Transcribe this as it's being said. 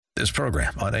This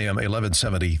program on AM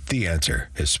 1170, The Answer,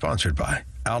 is sponsored by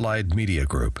Allied Media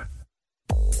Group.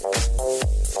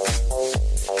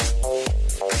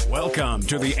 Welcome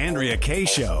to the Andrea Kaye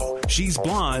Show. She's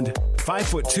blonde,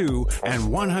 5'2",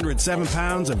 and 107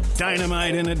 pounds of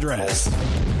dynamite in a dress.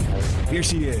 Here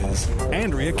she is,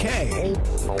 Andrea Kaye.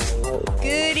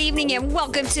 Good evening and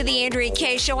welcome to the Andrea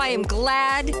Kaye Show. I am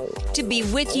glad to be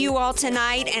with you all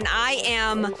tonight, and I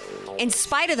am, in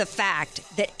spite of the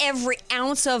fact that every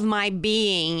ounce of my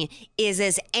being is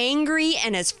as angry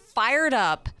and as fired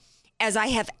up as I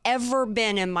have ever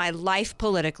been in my life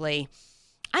politically,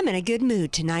 I'm in a good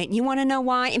mood tonight. And you want to know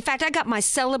why? In fact, I got my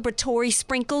celebratory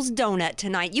sprinkles donut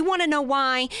tonight. You want to know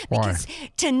why? Because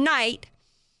tonight,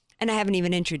 and I haven't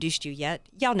even introduced you yet.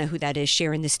 Y'all know who that is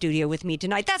sharing the studio with me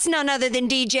tonight. That's none other than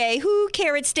DJ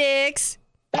Carrot Sticks.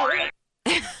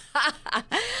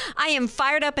 I am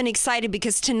fired up and excited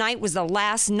because tonight was the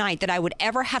last night that I would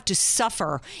ever have to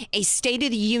suffer a State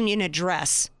of the Union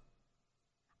address.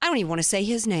 I don't even want to say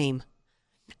his name.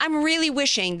 I'm really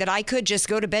wishing that I could just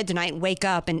go to bed tonight and wake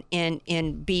up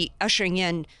and be ushering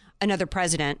in another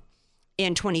president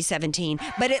in 2017.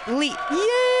 But at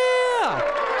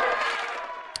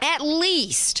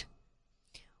least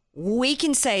we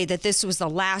can say that this was the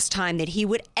last time that he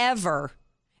would ever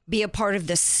be a part of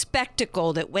the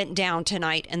spectacle that went down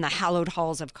tonight in the hallowed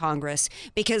halls of Congress.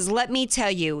 Because let me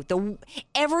tell you,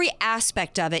 every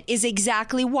aspect of it is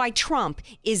exactly why Trump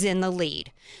is in the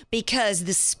lead. Because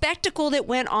the spectacle that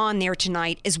went on there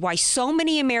tonight is why so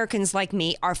many Americans like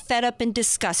me are fed up and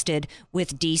disgusted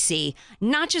with D.C.,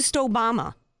 not just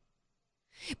Obama.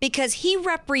 Because he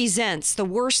represents the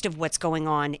worst of what's going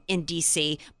on in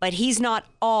D.C., but he's not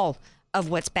all of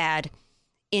what's bad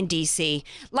in D.C.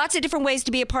 Lots of different ways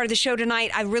to be a part of the show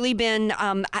tonight. I've really been,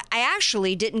 I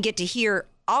actually didn't get to hear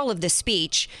all of the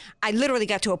speech. I literally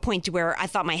got to a point to where I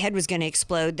thought my head was going to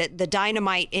explode, that the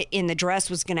dynamite in the dress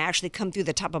was going to actually come through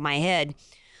the top of my head.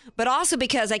 But also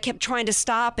because I kept trying to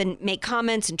stop and make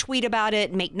comments and tweet about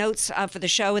it and make notes for the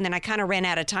show. And then I kind of ran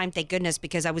out of time, thank goodness,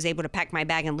 because I was able to pack my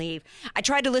bag and leave. I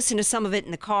tried to listen to some of it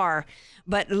in the car,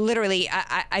 but literally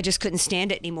I just couldn't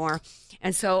stand it anymore.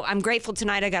 And so I'm grateful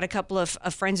tonight. I got a couple of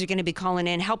friends who are going to be calling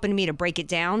in, helping me to break it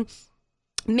down.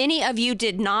 Many of you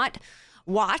did not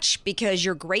watch because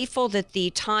you're grateful that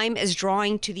the time is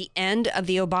drawing to the end of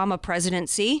the Obama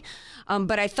presidency.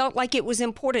 But I felt like it was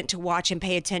important to watch and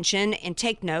pay attention and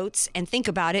take notes and think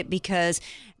about it, because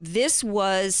this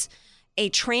was a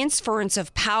transference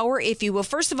of power, if you will.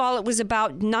 First of all, it was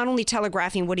about not only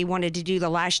telegraphing what he wanted to do the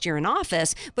last year in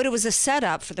office, but it was a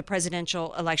setup for the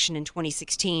presidential election in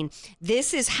 2016.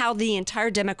 This is how the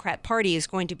entire Democrat Party is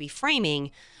going to be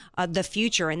framing the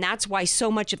future. And that's why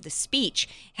so much of the speech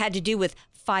had to do with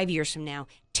 5 years from now,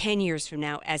 10 years from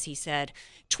now, as he said.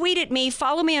 Tweet at me,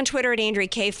 follow me on Twitter at Andrea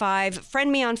K5,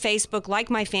 friend me on Facebook, like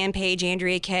my fan page,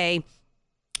 Andrea K.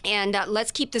 And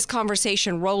let's keep this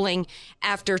conversation rolling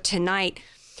after tonight.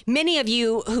 Many of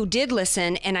you who did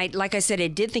listen, and like I said, I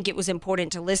did think it was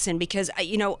important to listen because,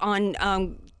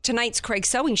 on tonight's Craig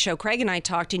Sewing Show, Craig and I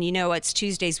talked, and it's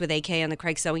Tuesdays with AK on the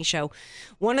Craig Sewing Show.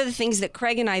 One of the things that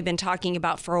Craig and I have been talking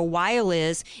about for a while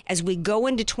is, as we go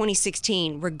into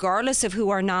 2016, regardless of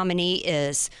who our nominee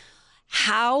is,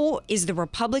 how is the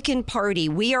Republican Party?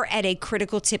 We are at a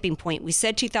critical tipping point. We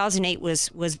said 2008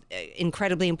 was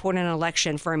incredibly important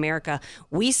election for America.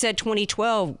 We said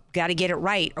 2012, got to get it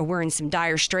right or we're in some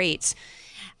dire straits.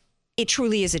 It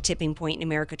truly is a tipping point in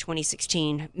America,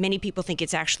 2016. Many people think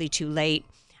it's actually too late.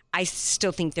 I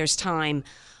still think there's time.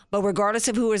 But regardless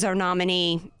of who is our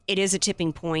nominee, it is a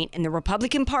tipping point. And the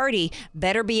Republican Party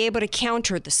better be able to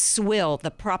counter the swill,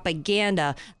 the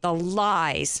propaganda, the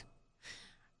lies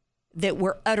that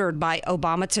were uttered by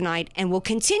Obama tonight and will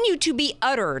continue to be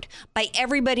uttered by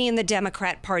everybody in the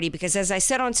Democrat Party. Because as I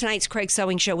said on tonight's Craig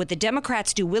Sewing Show, what the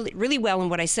Democrats do really, really well, and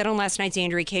what I said on last night's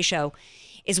Andrea Kaye Show,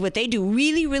 is what they do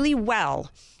really, really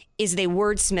well is they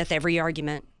wordsmith every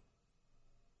argument.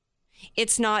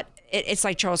 It's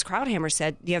like Charles Krauthammer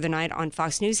said the other night on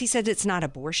Fox News. He said it's not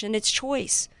abortion, it's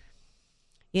choice.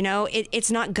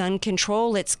 It's not gun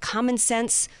control, it's common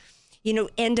sense,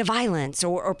 end of violence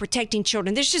or protecting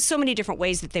children. There's just so many different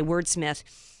ways that they wordsmith.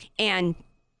 And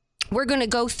we're going to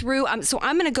go through, I'm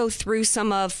going to go through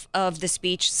some of the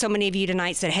speech. So many of you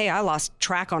tonight said, hey, I lost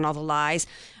track on all the lies.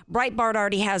 Breitbart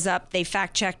already has up, they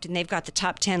fact-checked, and they've got the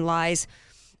top 10 lies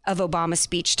of Obama's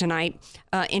speech tonight.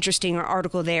 Interesting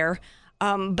article there.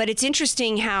 But it's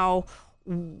interesting how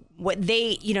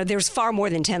there's far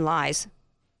more than 10 lies.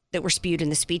 that were spewed in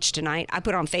the speech tonight. I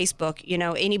put on Facebook,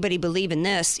 anybody believe in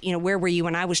this? Where were you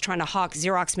when I was trying to hawk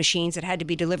Xerox machines that had to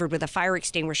be delivered with a fire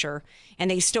extinguisher, and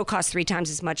they still cost 3 times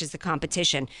as much as the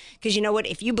competition? Because you know what?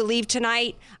 If you believe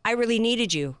tonight, I really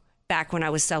needed you back when I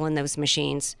was selling those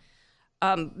machines.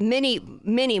 Many,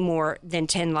 many more than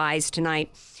 10 lies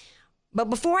tonight. But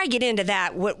before I get into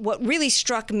that, what really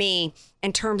struck me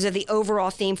in terms of the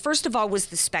overall theme, first of all, was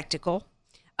the spectacle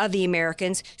of the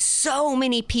Americans. So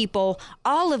many people,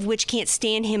 all of which can't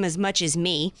stand him as much as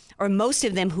me, or most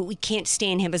of them who can't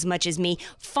stand him as much as me,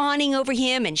 fawning over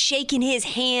him and shaking his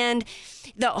hand.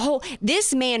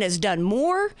 This man has done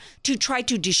more to try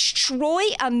to destroy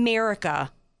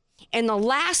America in the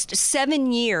last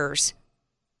 7 years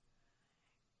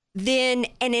than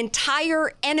an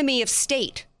entire enemy of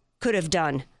state could have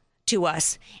done to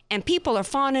us. And people are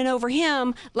fawning over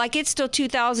him like it's still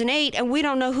 2008 and we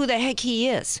don't know who the heck he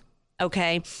is.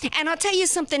 Okay. And I'll tell you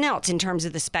something else in terms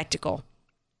of the spectacle.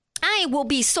 I will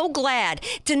be so glad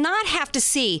to not have to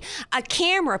see a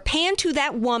camera pan to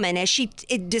that woman as she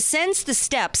descends the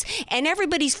steps and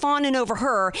everybody's fawning over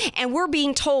her and we're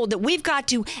being told that we've got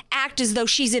to act as though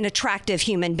she's an attractive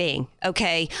human being.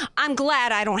 Okay. I'm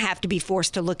glad I don't have to be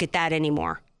forced to look at that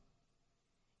anymore.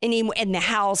 In the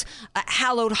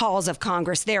hallowed halls of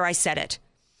Congress. There, I said it.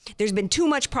 There's been too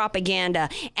much propaganda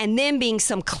and then being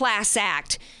some class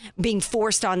act being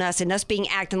forced on us and us being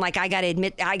acting like I got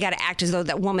to act as though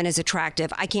that woman is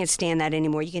attractive. I can't stand that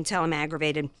anymore. You can tell I'm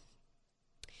aggravated.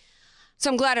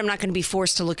 So I'm glad I'm not going to be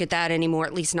forced to look at that anymore,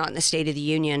 at least not in the State of the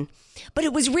Union. But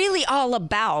it was really all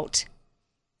about,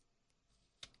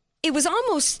 it was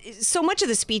almost, so much of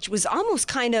the speech was almost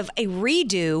kind of a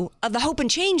redo of the Hope and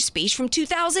Change speech from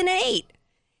 2008.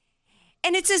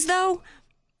 And it's as though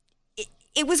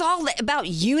it was all about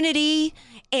unity.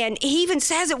 And he even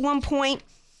says at one point,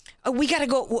 we got to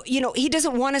go, he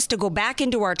doesn't want us to go back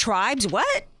into our tribes.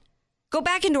 What? Go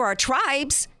back into our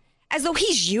tribes? As though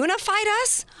he's unified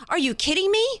us? Are you kidding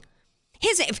me?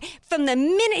 From the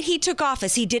minute he took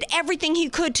office, he did everything he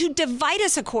could to divide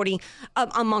us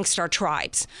amongst our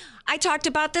tribes. I talked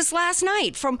about this last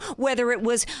night, from whether it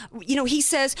was, he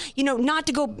says, not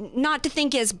to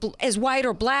think as white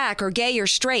or black or gay or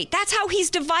straight. That's how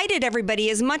he's divided everybody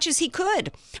as much as he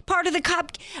could. Part of the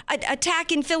cop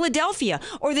attack in Philadelphia,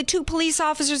 or the 2 police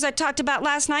officers I talked about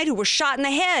last night who were shot in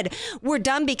the head, were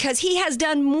done because he has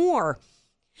done more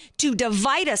to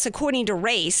divide us according to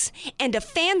race and to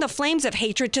fan the flames of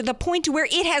hatred to the point to where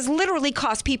it has literally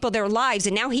cost people their lives.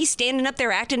 And now he's standing up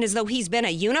there acting as though he's been a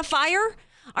unifier?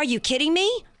 Are you kidding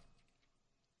me?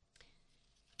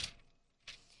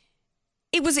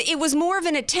 It was more of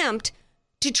an attempt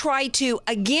to try to,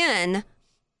 again,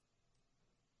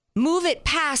 move it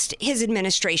past his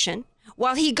administration.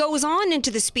 While he goes on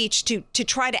into the speech to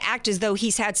try to act as though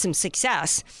he's had some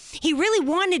success, he really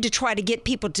wanted to try to get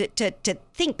people to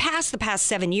think past the past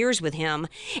 7 years with him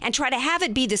and try to have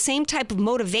it be the same type of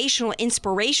motivational,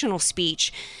 inspirational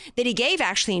speech that he gave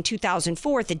actually in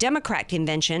 2004 at the Democrat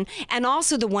convention, and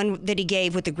also the one that he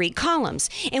gave with the Greek columns,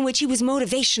 in which he was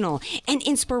motivational and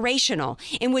inspirational,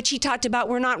 in which he talked about,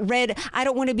 we're not red. I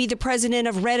don't want to be the president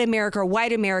of red America or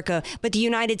white America, but the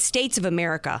United States of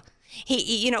America.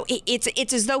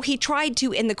 It's as though he tried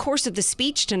to, in the course of the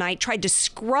speech tonight, tried to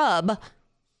scrub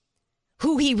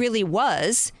who he really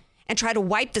was and try to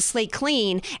wipe the slate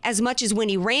clean, as much as when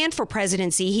he ran for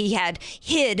presidency, he had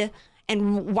hid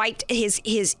and wiped his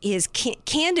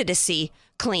candidacy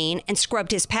clean and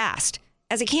scrubbed his past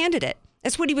as a candidate.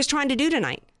 That's what he was trying to do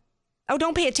tonight. Oh,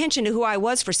 don't pay attention to who I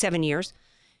was for 7 years.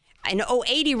 In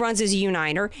 2008, he runs as a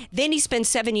uniter. Then he spends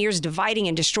 7 years dividing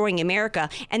and destroying America.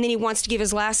 And then he wants to give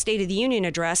his last State of the Union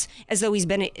address as though he's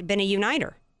been a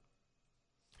uniter.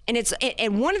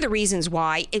 And one of the reasons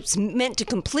why it's meant to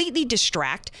completely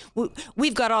distract.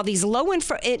 We've got all these low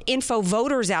info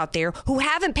voters out there who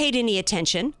haven't paid any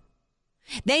attention.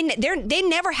 They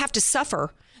never have to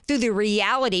suffer through the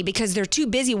reality because they're too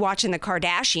busy watching the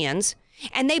Kardashians,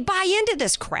 and they buy into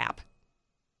this crap.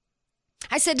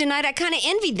 I said tonight I kind of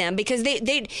envied them because they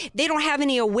don't have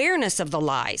any awareness of the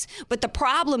lies. But the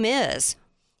problem is,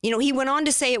 he went on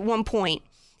to say at one point,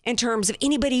 in terms of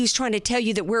anybody who's trying to tell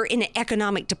you that we're in an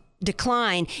economic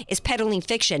decline is peddling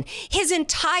fiction. His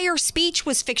entire speech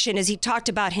was fiction as he talked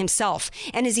about himself.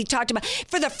 And as he talked about,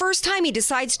 for the first time, he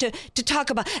decides to talk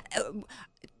about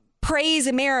praise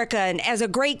America and as a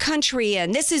great country,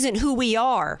 and this isn't who we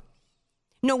are.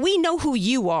 No, we know who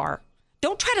you are.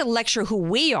 Don't try to lecture who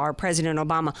we are, President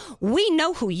Obama. We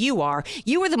know who you are.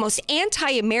 You are the most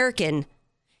anti-American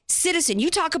citizen.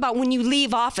 You talk about when you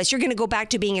leave office, you're going to go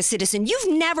back to being a citizen. You've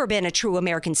never been a true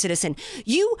American citizen.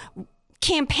 You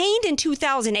campaigned in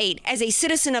 2008 as a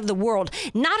citizen of the world,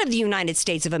 not of the United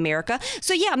States of America.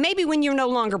 So yeah, maybe when you're no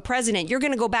longer president, you're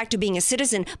going to go back to being a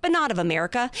citizen, but not of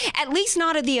America. At least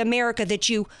not of the America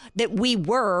that we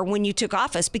were when you took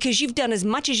office, because you've done as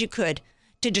much as you could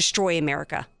to destroy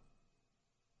America.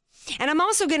 And I'm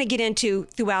also going to get into,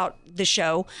 throughout the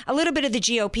show, a little bit of the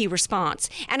GOP response.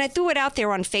 And I threw it out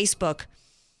there on Facebook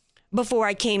before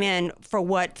I came in for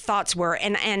what thoughts were.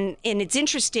 And it's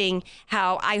interesting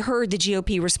how I heard the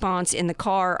GOP response in the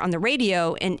car on the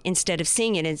radio and instead of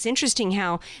seeing it. And it's interesting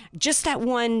how just that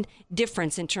one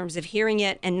difference in terms of hearing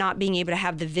it and not being able to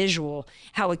have the visual,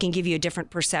 how it can give you a different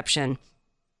perception.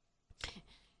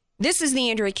 This is the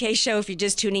Andrea Kaye Show, if you're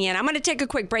just tuning in. I'm going to take a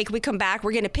quick break. We come back.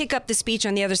 We're going to pick up the speech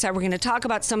on the other side. We're going to talk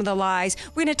about some of the lies.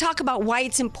 We're going to talk about why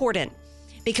it's important,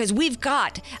 because we've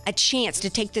got a chance to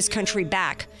take this country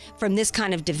back from this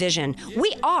kind of division.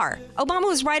 We are. Obama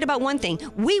was right about one thing.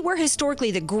 We were historically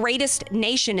the greatest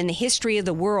nation in the history of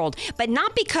the world, but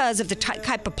not because of the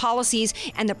type of policies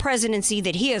and the presidency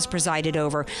that he has presided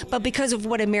over, but because of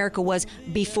what America was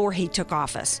before he took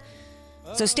office.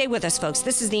 So stay with us, folks.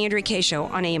 This is the Andrea Kaye Show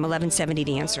on AM 1170,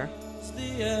 The Answer.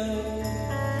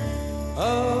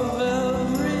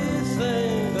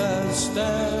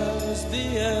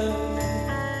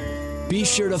 Be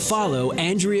sure to follow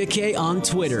Andrea Kaye on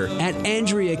Twitter at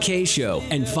Andrea Kaye Show,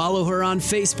 and follow her on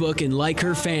Facebook and like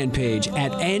her fan page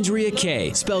at Andrea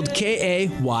Kaye, spelled Kaye.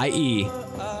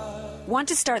 Want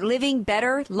to start living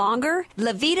better, longer?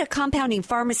 Levita Compounding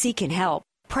Pharmacy can help.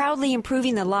 Proudly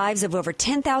improving the lives of over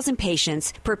 10,000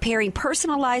 patients, preparing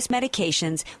personalized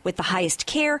medications with the highest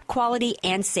care, quality,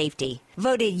 and safety.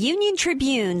 Voted Union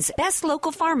Tribune's best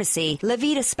local pharmacy,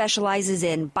 Levita specializes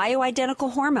in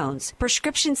bioidentical hormones,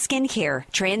 prescription skincare,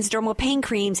 transdermal pain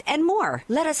creams, and more.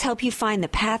 Let us help you find the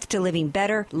path to living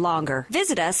better, longer.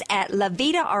 Visit us at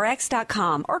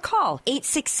levitarx.com or call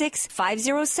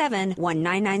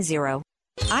 866-507-1990.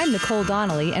 I'm Nicole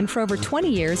Donnelly, and for over 20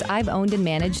 years, I've owned and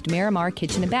managed Miramar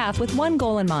Kitchen and Bath with one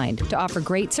goal in mind: to offer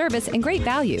great service and great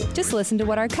value. Just listen to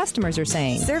what our customers are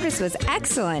saying. Service was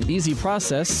excellent. Easy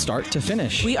process, start to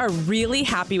finish. We are really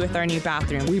happy with our new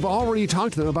bathroom. We've already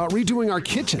talked to them about redoing our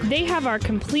kitchen. They have our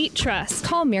complete trust.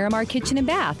 Call Miramar Kitchen and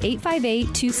Bath,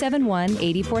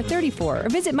 858-271-8434, or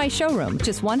visit my showroom,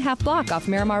 just 1/2 block off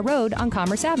Miramar Road on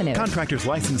Commerce Avenue. Contractors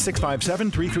license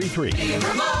 657-333.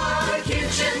 Miramar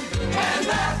Kitchen and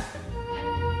Bath.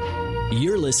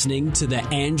 You're listening to The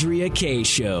Andrea Kaye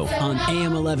Show on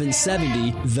AM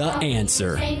 1170, The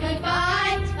Answer.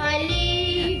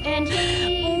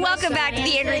 Welcome back to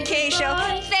The Andrea Kaye Show.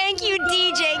 Thank you,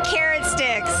 DJ Carrot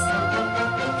Sticks,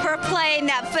 for playing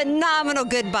that phenomenal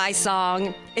goodbye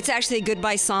song. It's actually a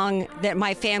goodbye song that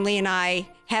my family and I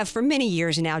have for many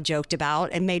years now joked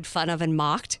about and made fun of and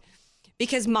mocked,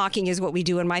 because mocking is what we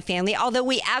do in my family, although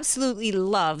we absolutely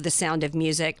love the sound of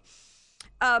music.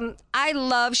 I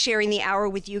love sharing the hour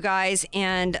with you guys,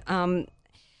 and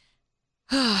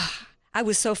I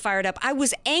was so fired up. I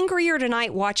was angrier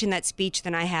tonight watching that speech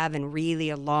than I have in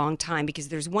really a long time, because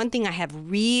there's one thing I have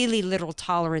really little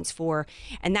tolerance for,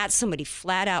 and that's somebody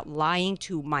flat out lying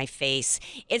to my face.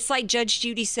 It's like Judge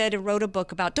Judy said and wrote a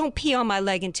book about, don't pee on my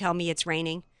leg and tell me it's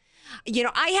raining. You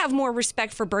know, I have more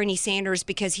respect for Bernie Sanders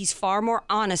because he's far more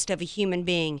honest of a human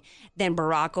being than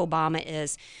Barack Obama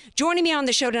is. Joining me on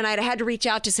the show tonight, I had to reach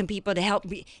out to some people to help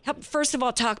first of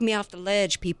all, talk me off the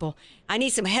ledge, people. I need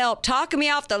some help. Talking me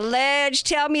off the ledge.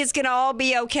 Tell me it's going to all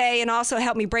be okay. And also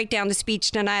help me break down the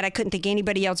speech tonight. I couldn't think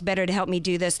anybody else better to help me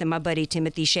do this than my buddy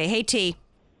Timothy Shea. Hey, T.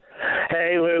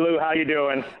 Hey, Lulu, how you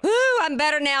doing? Woo, I'm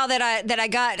better now that I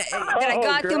got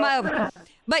through my...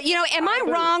 But, you know, am I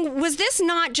wrong? Was this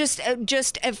not just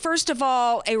first of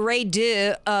all, a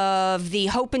redo of the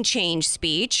Hope and Change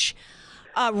speech,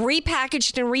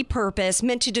 repackaged and repurposed,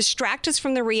 meant to distract us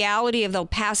from the reality of the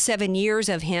past 7 years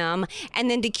of him,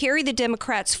 and then to carry the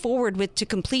Democrats forward to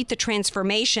complete the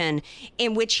transformation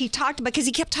in which he talked about, because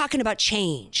he kept talking about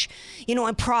change, you know,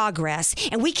 and progress,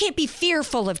 and we can't be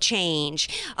fearful of change.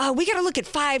 We got to look at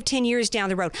 5-10 years down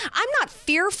the road. I'm not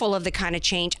fearful of the kind of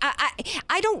change.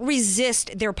 I don't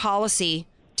resist their policy,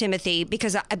 Timothy,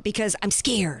 because I'm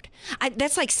scared.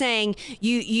 That's like saying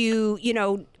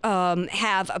you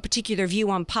have a particular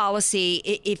view on policy.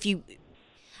 If you,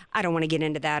 I don't want to get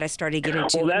into that. I started getting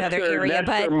into another area,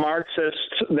 but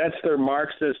that's their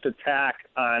Marxist attack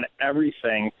on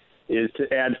everything, is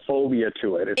to add phobia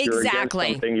to it. If you're against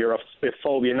something, you're a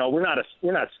phobia. No, we're not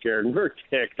scared. We're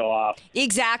ticked off.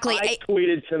 Exactly. I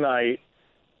tweeted tonight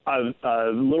a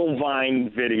little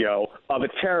Vine video of a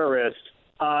terrorist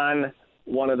on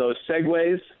one of those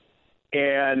segways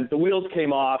and the wheels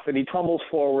came off, and he tumbles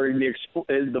forward, and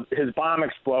his bomb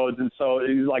explodes, and so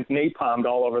he's like napalmed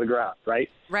all over the ground, right?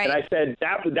 Right. And I said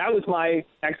that was my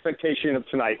expectation of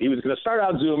tonight. He was going to start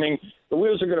out zooming, the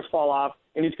wheels are going to fall off,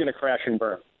 and he's going to crash and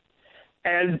burn.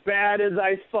 As bad as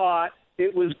I thought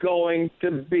it was going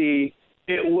to be,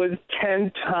 it was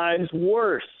 10 times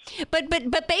worse. But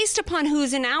based upon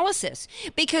whose analysis?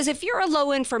 Because if you're a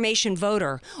low information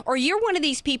voter, or you're one of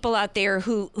these people out there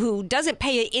who doesn't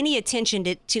pay any attention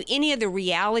to any of the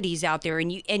realities out there,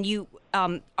 and you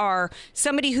are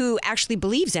somebody who actually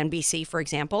believes NBC, for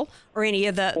example, or any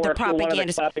of the propaganda. One of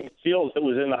the clapping seals that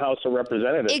was in the House of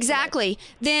Representatives. Exactly.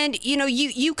 Then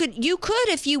you could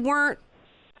if you weren't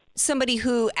somebody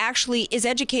who actually is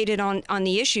educated on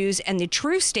the issues and the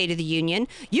true state of the union,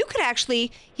 you could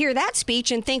actually hear that speech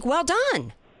and think, well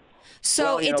done.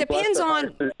 So it depends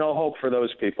on. There's no hope for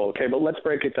those people. Okay, but let's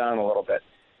break it down a little bit.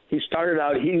 He started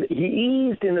out, he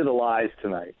eased into the lies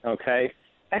tonight. Okay,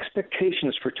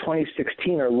 expectations for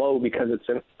 2016 are low because it's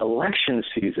an election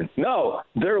season. No,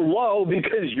 they're low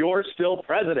because you're still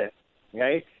president.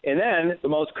 Okay, and then the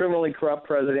most criminally corrupt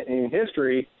president in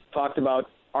history talked about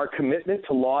our commitment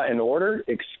to law and order.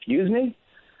 Excuse me?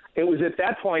 It was at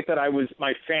that point that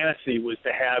my fantasy was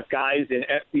to have guys in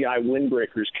FBI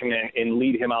windbreakers come in and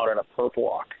lead him out on a perp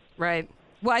walk. Right.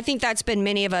 Well, I think that's been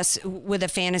many of us with a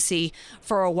fantasy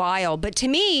for a while. But to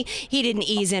me, he didn't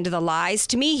ease into the lies.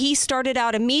 To me, he started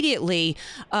out immediately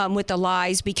with the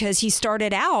lies because he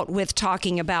started out with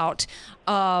talking about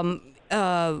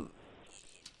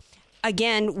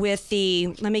again, with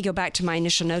let me go back to my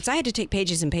initial notes. I had to take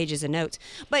pages and pages of notes.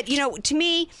 But, to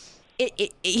me,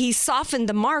 he softened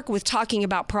the mark with talking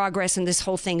about progress and this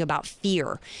whole thing about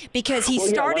fear. Because he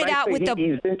started out with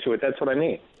he eased into it. That's what I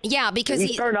mean. Yeah, because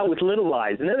he started out with little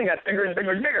lies, and then they got bigger and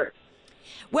bigger and bigger.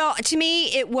 Well, to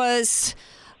me, it was...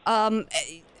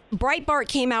 Breitbart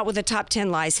came out with the top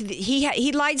 10 lies.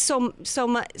 He lied so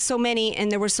many,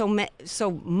 and there was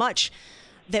so much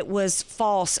that was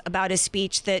false about his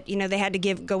speech that, they had to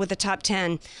go with the top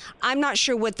 10. I'm not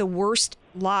sure what the worst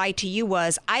lie to you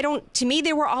was. To me,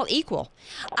 they were all equal.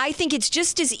 I think it's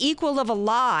just as equal of a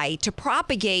lie to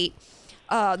propagate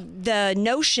the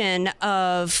notion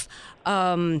of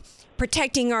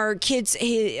protecting our kids.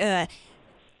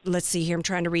 Let's see here. I'm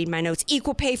trying to read my notes.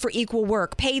 Equal pay for equal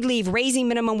work, paid leave, raising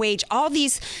minimum wage, all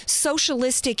these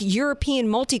socialistic European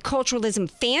multiculturalism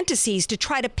fantasies to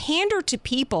try to pander to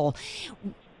people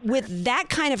with that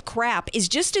kind of crap is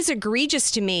just as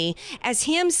egregious to me as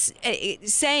him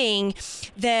saying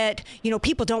that,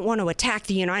 people don't want to attack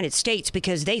the United States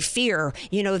because they fear,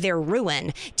 their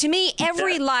ruin. To me,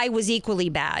 every lie was equally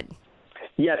bad.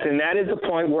 Yes, and that is the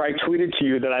point where I tweeted to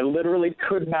you that I literally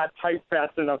could not type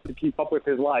fast enough to keep up with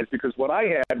his lies, because what I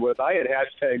had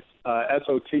hashtags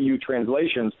SOTU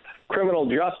translations, criminal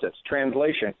justice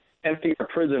translation, empty the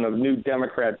prison of new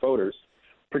Democrat voters,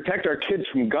 protect our kids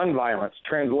from gun violence,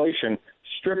 translation,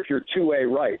 strip your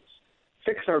 2A rights,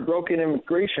 fix our broken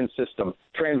immigration system,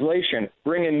 translation,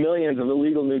 bring in millions of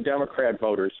illegal new Democrat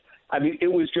voters. I mean,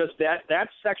 it was just that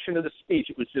section of the speech.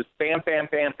 It was just bam, bam,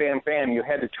 bam, bam, bam. You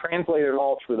had to translate it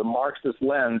all through the Marxist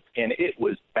lens, and it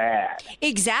was bad.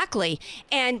 Exactly.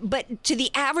 But to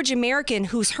the average American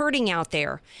who's hurting out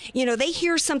there, they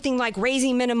hear something like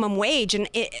raising minimum wage, and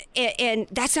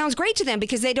that sounds great to them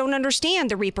because they don't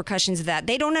understand the repercussions of that.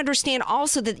 They don't understand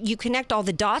also that you connect all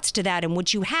the dots to that, and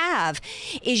what you have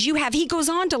is he goes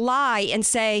on to lie and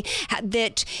say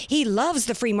that he loves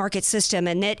the free market system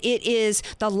and that it is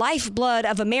the lifeblood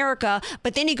of America,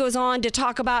 but then he goes on to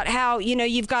talk about how,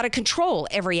 you've got to control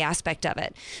every aspect of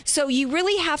it. So you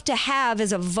really have to have,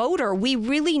 as a voter, we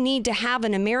really need to have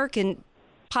an American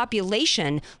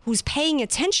population who's paying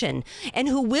attention and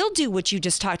who will do what you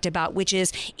just talked about, which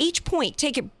is each point,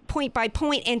 take it point by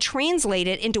point and translate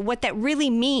it into what that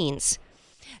really means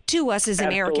to us as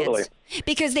Americans.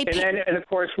 Because and of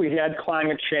course we had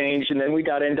climate change, and then we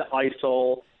got into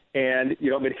ISIL, and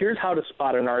but here's how to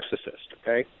spot a narcissist.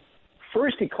 Okay,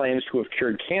 first he claims to have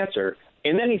cured cancer,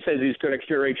 and then he says he's going to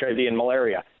cure HIV and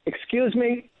malaria. Excuse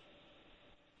me?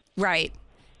 Right.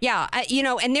 Yeah.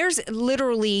 And there's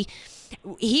literally,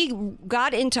 he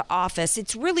got into office.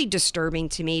 It's really disturbing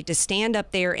to me to stand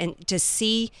up there and to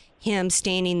see him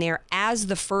standing there as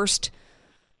the first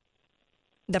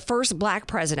black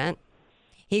president.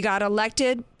 He got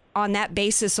elected on that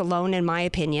basis alone, in my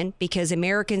opinion, because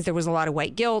Americans, there was a lot of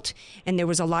white guilt, and there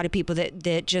was a lot of people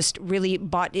that just really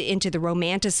bought into the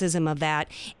romanticism of that.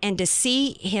 And to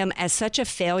see him as such a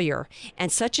failure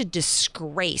and such a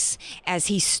disgrace as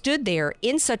he stood there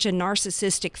in such a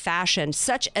narcissistic fashion,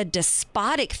 such a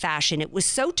despotic fashion, it was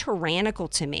so tyrannical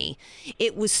to me.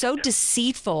 It was so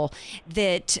deceitful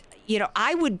that, you know,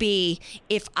 I would be,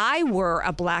 if I were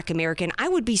a Black American, I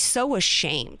would be so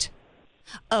ashamed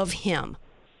of him.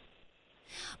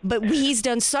 But he's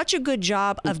done such a good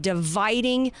job of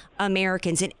dividing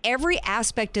Americans, and every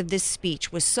aspect of this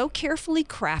speech was so carefully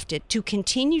crafted to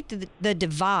continue the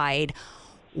divide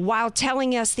while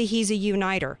telling us that he's a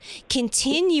uniter,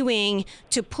 continuing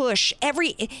to push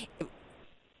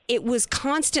it was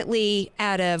constantly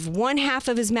out of one half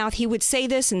of his mouth. He would say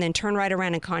this and then turn right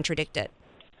around and contradict it.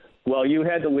 Well, you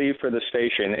had to leave for the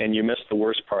station, and you missed the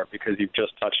worst part because you've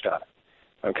just touched on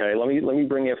it. Okay, let me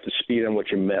bring you up to speed on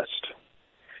what you missed.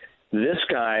 This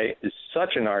guy is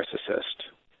such a narcissist,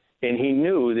 and he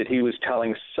knew that he was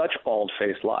telling such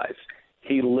bald-faced lies.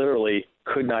 He literally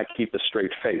could not keep a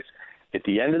straight face. At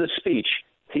the end of the speech,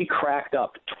 he cracked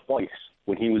up twice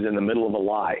when he was in the middle of a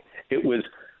lie.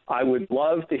 I would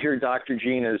love to hear Dr.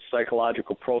 Gina's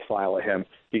psychological profile of him,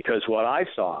 because what I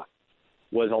saw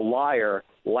was a liar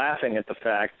laughing at the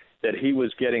fact that he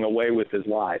was getting away with his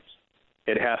lies.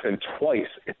 It happened twice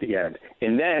at the end.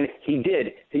 And then he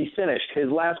finished his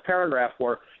last paragraph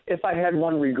where, if I had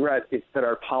one regret, it's that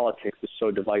our politics is so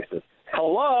divisive.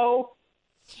 Hello?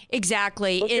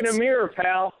 Exactly. Look in a mirror,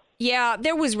 pal. Yeah,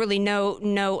 there was really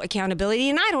no accountability.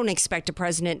 And I don't expect a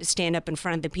president to stand up in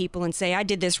front of the people and say, I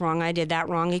did this wrong, I did that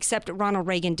wrong, except Ronald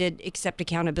Reagan did accept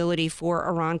accountability for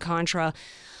Iran-Contra.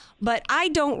 But I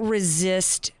don't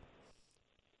resist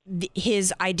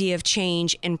his idea of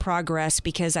change and progress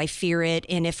because I fear it.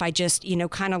 And if I just,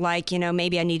 kind of like,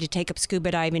 maybe I need to take up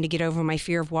scuba diving to get over my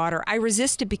fear of water, I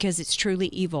resist it because it's truly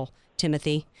evil,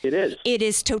 Timothy. It is. It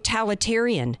is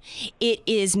totalitarian. It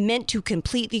is meant to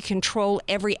completely control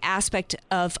every aspect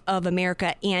of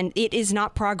America, and it is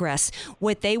not progress.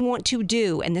 What they want to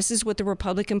do, and this is what the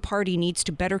Republican Party needs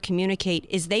to better communicate,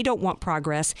 is they don't want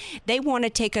progress. They want to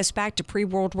take us back to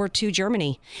pre-World War II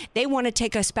Germany. They want to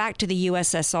take us back to the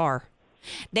USSR.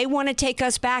 They want to take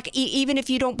us back, even if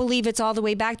you don't believe it's all the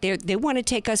way back there. They want to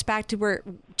take us back to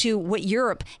what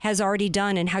Europe has already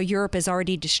done and how Europe has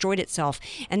already destroyed itself.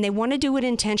 And they want to do it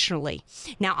intentionally.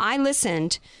 Now, I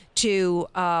listened to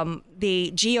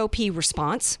the GOP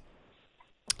response,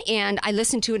 and I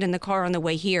listened to it in the car on the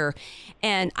way here.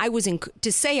 And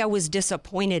to say I was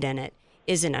disappointed in it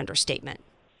is an understatement.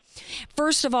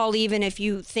 First of all, even if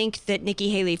you think that Nikki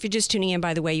Haley, if you're just tuning in,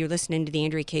 by the way, you're listening to the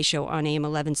Andrea Kaye Show on AM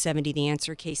 1170, The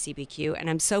Answer, KCBQ. And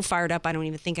I'm so fired up, I don't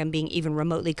even think I'm being even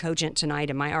remotely cogent tonight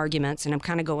in my arguments, and I'm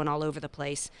kind of going all over the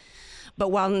place. But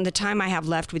while in the time I have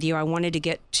left with you, I wanted to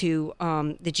get to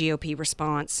the GOP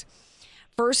response.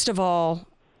 First of all,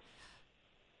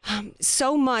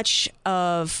 so much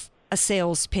of a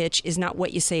sales pitch is not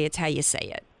what you say, it's how you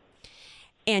say it.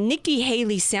 And Nikki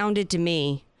Haley sounded to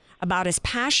me about as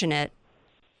passionate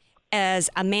as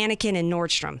a mannequin in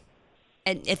Nordstrom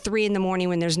at 3 a.m.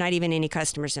 when there's not even any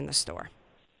customers in the store.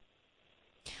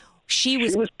 She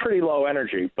was pretty low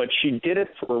energy, but she did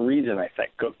it for a reason, I think.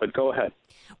 But go ahead.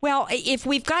 Well, if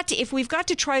we've got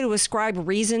to try to ascribe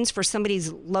reasons for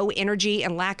somebody's low energy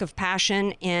and lack of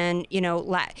passion, and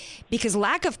because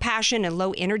lack of passion and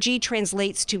low energy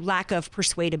translates to lack of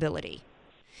persuadability.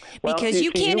 Well, because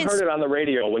you heard it on the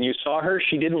radio. When you saw her,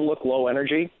 she didn't look low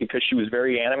energy because she was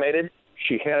very animated.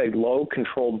 She had a low,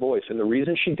 controlled voice. And the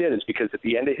reason she did is because at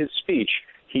the end of his speech,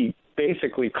 he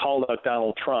basically called out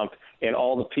Donald Trump and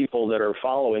all the people that are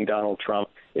following Donald Trump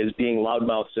as being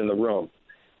loudmouths in the room.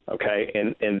 Okay?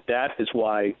 And that is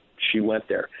why she went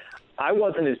there. I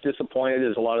wasn't as disappointed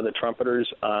as a lot of the Trumpeters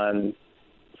on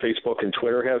Facebook and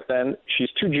Twitter have been. She's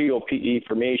too GOP-y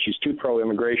for me. She's too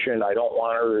pro-immigration. I don't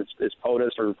want her as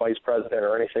POTUS or vice president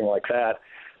or anything like that.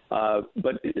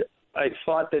 But I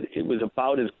thought that it was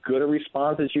about as good a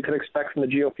response as you could expect from the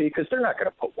GOP, because they're not going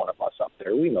to put one of us up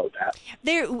there. We know that.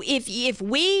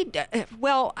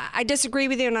 I disagree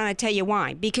with you, and I'll tell you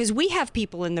why. Because we have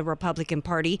people in the Republican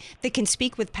Party that can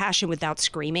speak with passion without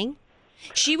screaming.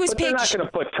 But they're not going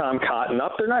to put Tom Cotton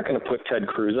up. They're not going to put Ted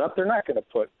Cruz up. They're not going to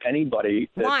put anybody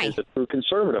that is a true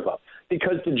conservative up,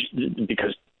 because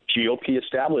GOP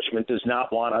establishment does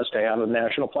not want us to have a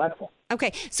national platform.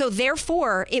 Okay, so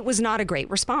therefore, it was not a great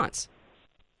response.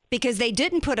 because they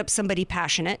didn't put up somebody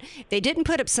passionate. They didn't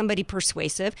put up somebody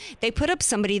persuasive. They put up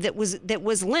somebody that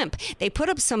was limp. They put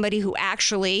up somebody who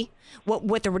actually,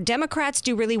 what the Democrats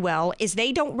do really well is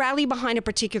they don't rally behind a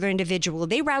particular individual.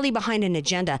 They rally behind an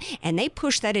agenda, and they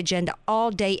push that agenda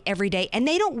all day, every day. And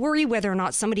they don't worry whether or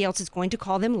not somebody else is going to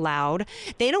call them loud.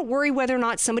 They don't worry whether or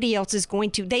not somebody else is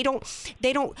going to. They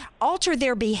don't alter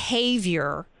their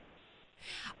behavior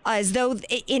as though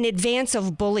in advance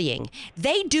of bullying.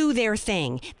 They do their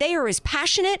thing. They are as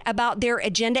passionate about their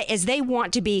agenda as they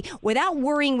want to be without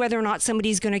worrying whether or not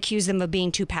somebody's going to accuse them of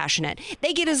being too passionate.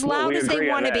 They get as loud as they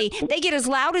want to be. They get as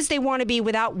loud as they want to be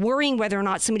without worrying whether or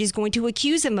not somebody's going to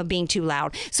accuse them of being too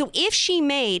loud. So if she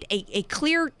made a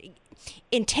clear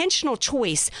intentional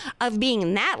choice of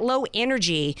being that low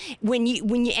energy when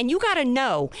you got to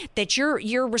know that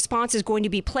your response is going to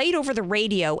be played over the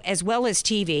radio as well as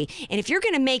TV, and if you're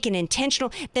going to make an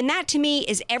intentional, then that to me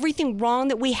is everything wrong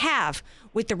that we have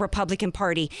with the Republican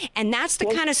Party, and that's the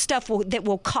kind of stuff that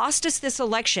will cost us this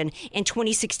election in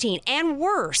 2016. And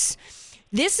worse,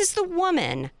 this is the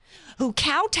woman who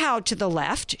kowtowed to the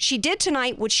left. She did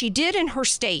tonight what she did in her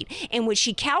state, in which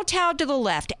she kowtowed to the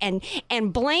left and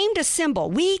blamed a symbol.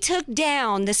 We took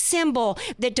down the symbol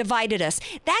that divided us.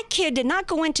 That kid did not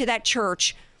go into that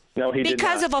church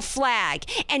because of a flag.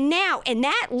 And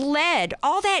that led,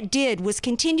 all that did was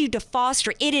continue to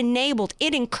foster, it enabled,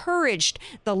 it encouraged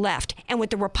the left. And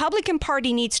what the Republican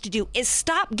Party needs to do is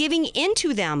stop giving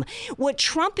into them. What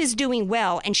Trump is doing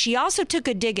well, and she also took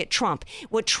a dig at Trump,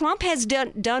 what Trump has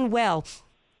done well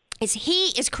is he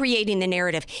is creating the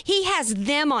narrative. He has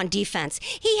them on defense.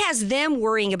 He has them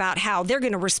worrying about how they're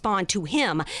going to respond to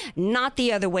him, not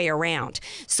the other way around.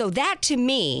 So that, to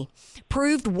me,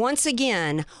 proved once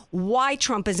again why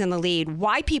Trump is in the lead,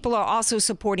 why people are also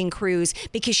supporting Cruz,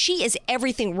 because she is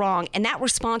everything wrong. And that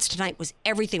response tonight was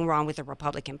everything wrong with the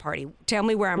Republican Party. Tell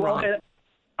me where I'm wrong.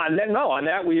 On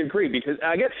that we agree, because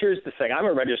I guess here's the thing. I'm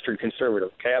a registered conservative,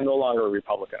 okay? I'm no longer a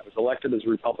Republican. I was elected as a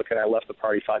Republican. I left the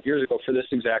party 5 years ago for this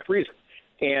exact reason.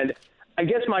 And I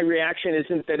guess my reaction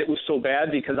isn't that it was so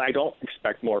bad, because I don't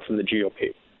expect more from the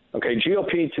GOP. Okay,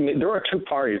 GOP, to me, there are two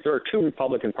parties. There are two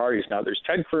Republican parties now. There's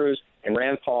Ted Cruz and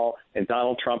Rand Paul and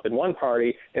Donald Trump in one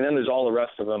party, and then there's all the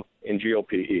rest of them in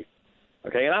GOP.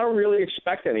 Okay, and I don't really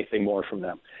expect anything more from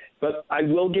them. But I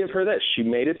will give her this. She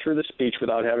made it through the speech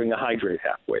without having to hydrate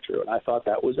halfway through it. I thought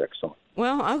that was excellent.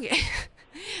 Well, okay.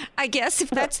 I guess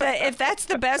if that's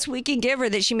the best we can give her,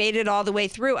 that she made it all the way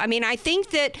through. I mean, I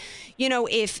think that,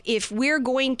 if we're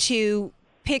going to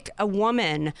pick a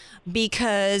woman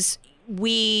because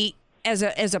we, as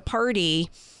a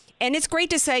party, and it's great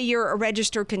to say you're a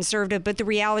registered conservative, but the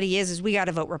reality is we got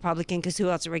to vote Republican, because who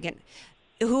else are we going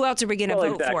to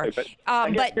vote for?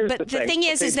 But the thing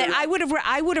is that I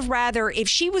would have rather, if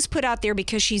she was put out there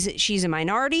because she's a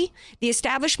minority,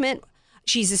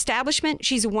 she's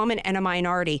a woman and a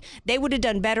minority, they would have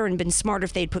done better and been smarter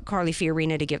if they'd put Carly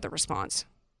Fiorina to give the response.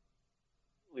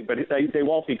 But they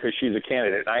won't, because she's a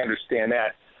candidate. I understand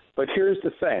that. But here's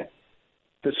the thing.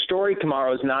 The story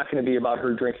tomorrow is not going to be about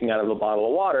her drinking out of a bottle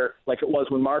of water like it was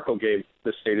when Marco gave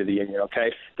the State of the Union,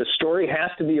 okay? The story has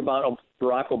to be about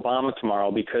Barack Obama tomorrow,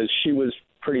 because she was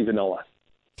pretty vanilla,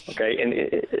 okay? And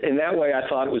in that way, I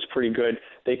thought it was pretty good.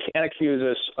 They can't accuse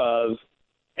us of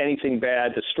anything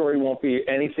bad. The story won't be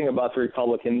anything about the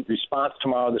Republican response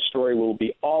tomorrow. The story will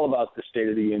be all about the State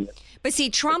of the Union. But see,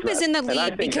 Trump is in the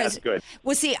lead because,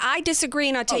 well, see, I disagree,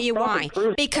 and I'll tell you why.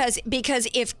 Because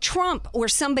if Trump or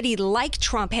somebody like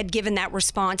Trump had given that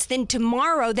response, then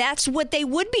tomorrow that's what they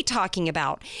would be talking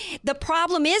about. The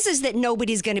problem is that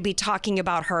nobody's going to be talking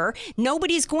about her.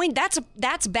 Nobody's going.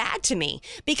 That's bad to me,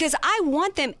 because I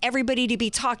want everybody to be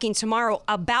talking tomorrow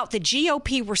about the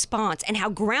GOP response and how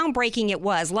groundbreaking it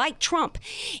was. Like Trump,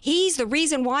 he's the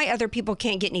reason why other people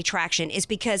can't get any traction, is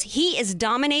because he is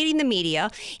dominating the media.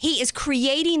 He is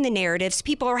creating the narratives.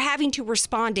 People are having to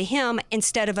respond to him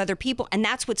instead of other people, and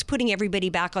that's what's putting everybody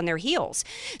back on their heels.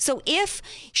 So if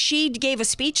she gave a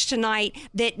speech tonight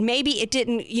that maybe it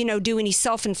didn't, do any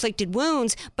self-inflicted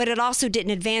wounds, but it also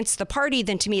didn't advance the party,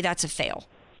 then to me that's a fail.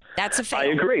 That's a fail. I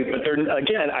agree, but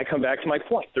again, I come back to my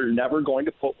point. They're never going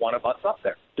to put one of us up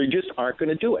there. They just aren't going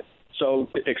to do it. So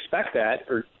expect that,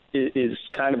 or is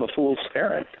kind of a fool's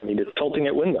errand. I mean, it's tilting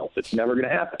at windmills. It's never going to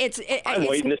happen. I'm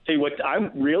waiting to see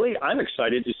I'm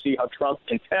excited to see how Trump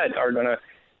and Ted are going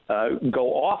to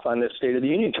go off on this State of the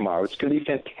Union tomorrow. It's going to be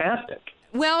fantastic.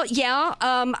 Well, yeah.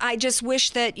 I just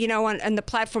wish that, on the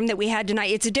platform that we had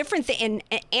tonight, it's a different thing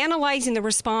in analyzing the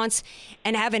response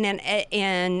and having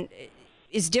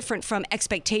is different from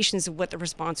expectations of what the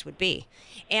response would be.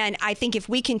 And I think if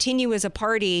we continue as a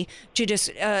party to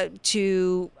just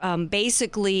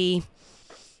basically,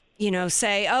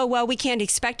 say, oh, well, we can't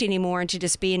expect anymore, and to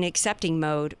just be in accepting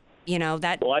mode,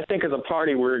 that. Well, I think as a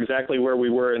party, we're exactly where we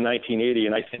were in 1980,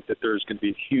 and I think that there's going to be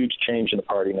a huge change in the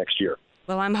party next year.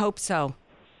 Well, I hope so.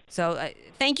 So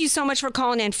thank you so much for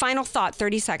calling in. Final thought,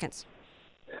 30 seconds.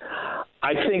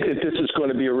 I think that this is going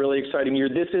to be a really exciting year.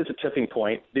 This is a tipping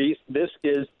point. This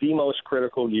is the most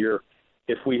critical year.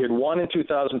 If we had won in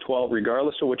 2012,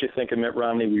 regardless of what you think of Mitt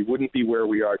Romney, we wouldn't be where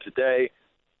we are today.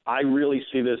 I really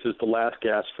see this as the last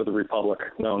gasp for the republic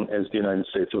known as the United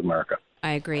States of America.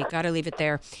 I agree. Got to leave it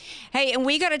there. Hey, and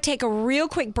we got to take a real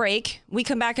quick break. We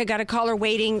come back. I got a caller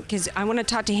waiting because I want to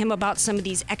talk to him about some of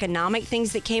these economic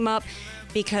things that came up,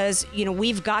 because,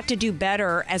 we've got to do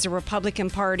better as a Republican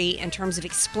Party in terms of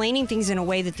explaining things in a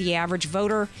way that the average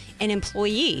voter and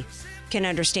employee can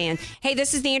understand. Hey,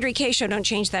 this is the Andrea Kaye Show. Don't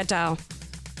change that dial.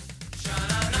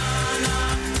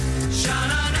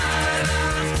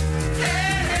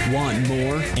 Want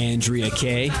more Andrea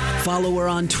Kaye? Follow her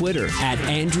on Twitter at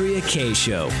Andrea Kaye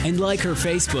Show and like her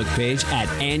Facebook page at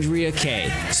Andrea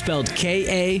Kaye, spelled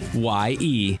Kaye.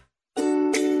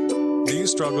 Do you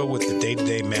struggle with the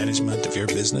day-to-day management of your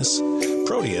business?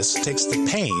 Proteus takes the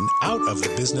pain out of the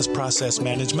business process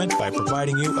management by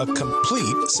providing you a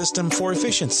complete system for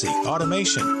efficiency,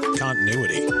 automation,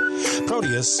 continuity.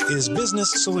 Proteus is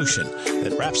business solution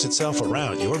that wraps itself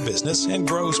around your business and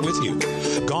grows with you.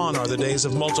 Gone are the days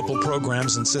of multiple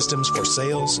programs and systems for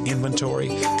sales, inventory,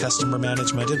 customer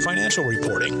management, and financial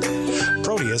reporting.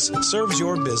 Proteus serves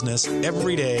your business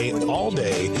every day, all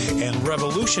day, and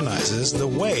revolutionizes the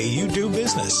way you do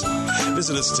business.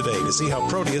 Visit us today to see how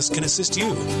Proteus can assist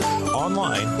you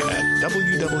online at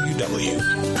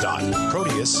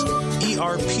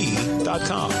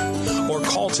www.proteuserp.com or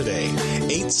call today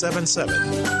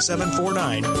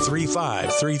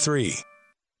 877-749-3533.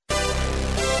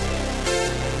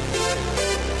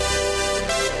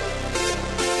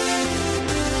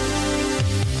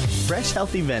 Fresh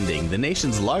Healthy Vending, the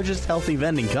nation's largest healthy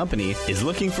vending company, is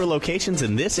looking for locations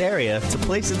in this area to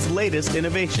place its latest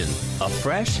innovation, a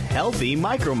fresh, healthy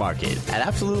micro market at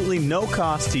absolutely no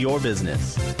cost to your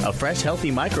business. A fresh,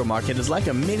 healthy micro market is like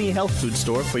a mini health food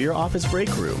store for your office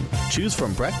break room. Choose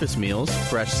from breakfast meals,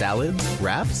 fresh salads,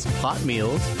 wraps, hot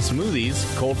meals, smoothies,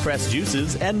 cold-pressed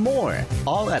juices, and more,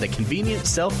 all at a convenient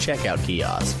self-checkout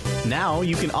kiosk. Now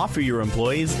you can offer your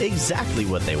employees exactly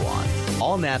what they want.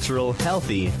 All natural,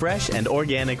 healthy, fresh, and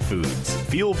organic foods.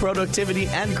 Fuel productivity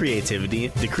and creativity,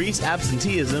 decrease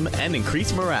absenteeism, and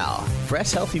increase morale. Fresh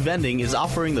Healthy Vending is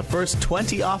offering the first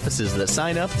 20 offices that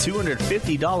sign up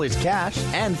 $250 cash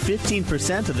and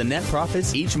 15% of the net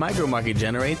profits each micromarket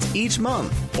generates each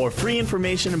month. For free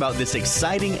information about this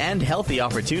exciting and healthy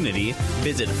opportunity,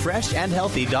 visit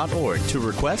freshandhealthy.org to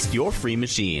request your free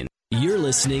machine. You're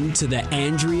listening to The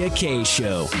Andrea Kaye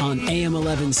Show on AM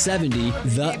 1170,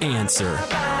 The Answer.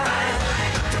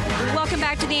 Welcome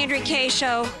back to The Andrea Kaye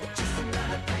Show.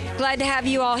 Glad to have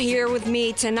you all here with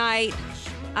me tonight.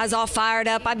 I was all fired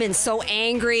up. I've been so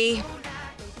angry.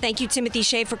 Thank you, Timothy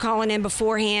Shea, for calling in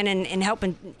beforehand and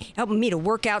helping me to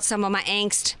work out some of my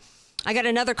angst. I got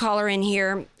another caller in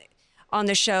here on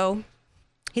the show.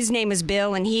 His name is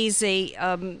Bill, and he's a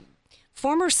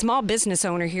former small business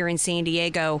owner here in San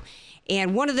Diego.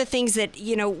 And one of the things that,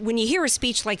 when you hear a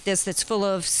speech like this that's full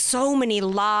of so many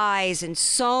lies and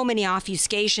so many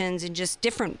obfuscations and just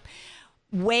different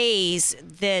ways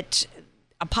that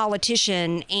a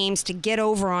politician aims to get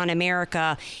over on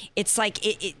America, it's like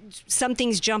some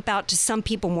things jump out to some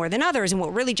people more than others. And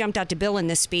what really jumped out to Bill in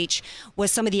this speech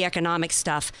was some of the economic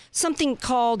stuff, something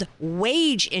called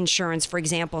wage insurance, for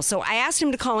example. So I asked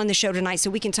him to call in the show tonight so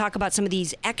we can talk about some of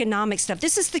these economic stuff.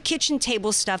 This is the kitchen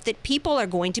table stuff that people are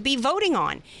going to be voting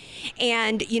on.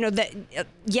 And,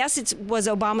 yes, it was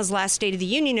Obama's last State of the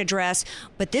Union address,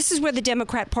 but this is where the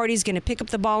Democrat Party is going to pick up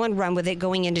the ball and run with it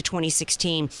going into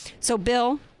 2016. So,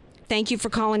 Bill, thank you for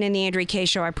calling in the Andrea Kaye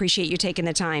Show. I appreciate you taking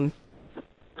the time.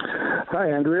 Hi,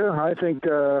 Andrea. I think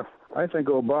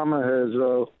Obama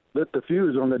has lit the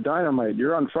fuse on the dynamite.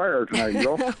 You're on fire tonight,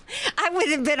 girl. I would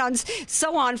have been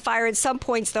so on fire at some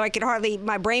points, though.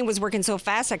 My brain was working so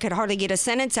fast I could hardly get a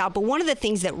sentence out. But one of the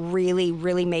things that really,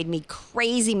 really made me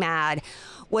crazy mad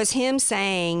was him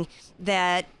saying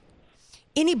that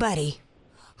anybody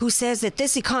who says that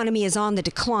this economy is on the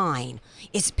decline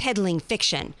is peddling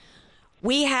fiction.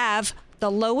 We have the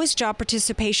lowest job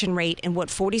participation rate in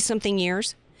 40-something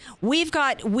years. We've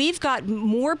got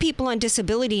more people on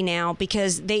disability now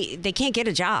because they can't get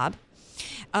a job.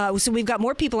 So we've got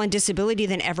more people on disability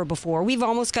than ever before. We've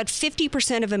almost got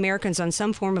 50% of Americans on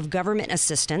some form of government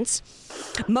assistance.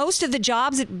 Most of the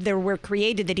jobs that were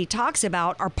created that he talks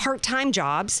about are part-time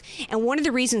jobs. And one of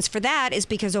the reasons for that is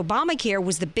because Obamacare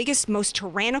was the biggest, most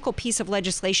tyrannical piece of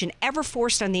legislation ever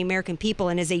forced on the American people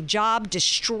and is a job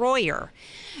destroyer.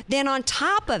 Then on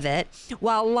top of it,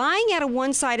 while lying out of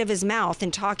one side of his mouth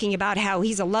and talking about how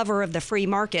he's a lover of the free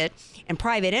market and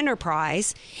private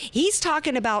enterprise, he's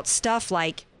talking about stuff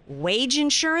like wage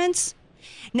insurance.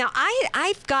 Now,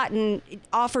 I've gotten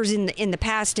offers in the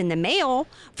past in the mail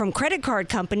from credit card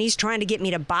companies trying to get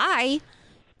me to buy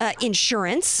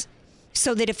insurance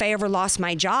so that if I ever lost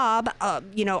my job,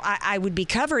 I would be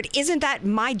covered. Isn't that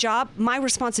my job, my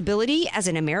responsibility as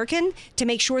an American to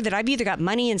make sure that I've either got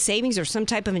money in savings or some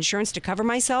type of insurance to cover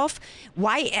myself?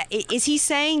 Why is he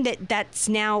saying that that's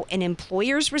now an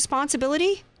employer's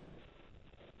responsibility?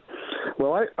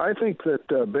 Well, I think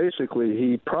that basically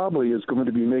he probably is going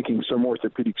to be making some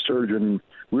orthopedic surgeon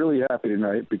really happy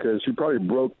tonight because he probably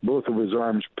broke both of his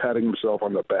arms patting himself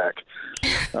on the back. He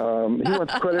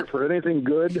wants credit for anything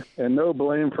good and no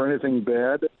blame for anything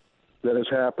bad that has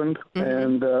happened. Mm-hmm.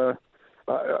 And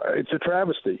it's a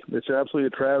travesty. It's absolutely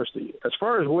a travesty. As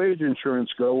far as wage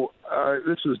insurance go,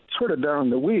 this is sort of down in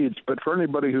the weeds, but for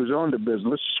anybody who's owned a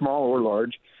business, small or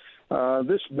large,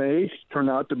 this may turn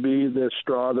out to be the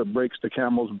straw that breaks the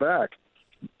camel's back.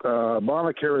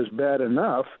 Obamacare is bad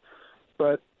enough,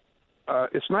 but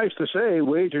it's nice to say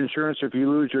wage insurance if you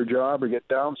lose your job or get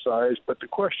downsized, but the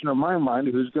question in my mind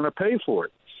is who's going to pay for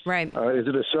it? Right. Is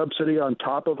it a subsidy on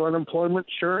top of unemployment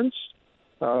insurance?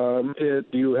 Do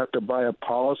you have to buy a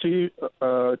policy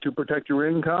to protect your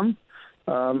income?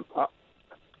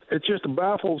 It just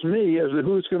baffles me as to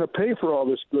who's going to pay for all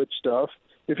this good stuff.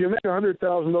 If you make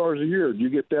 $100,000 a year, do you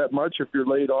get that much if you're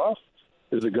laid off?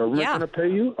 Is the government going to pay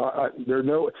you?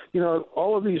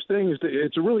 All of these things,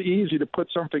 it's really easy to put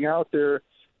something out there,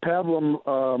 pablum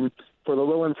for the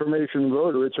low information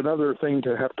voter. It's another thing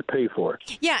to have to pay for.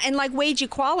 Yeah, and like wage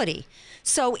equality.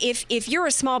 So if you're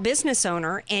a small business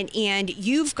owner and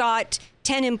you've got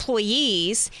 10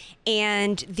 employees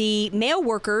and the male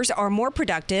workers are more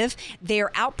productive, they're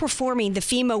outperforming the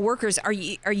female workers, are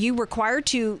you required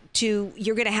to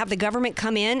you're going to have the government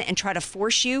come in and try to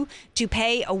force you to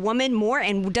pay a woman more?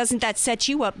 And doesn't that set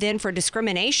you up then for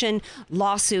discrimination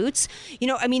lawsuits?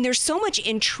 There's so much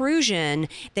intrusion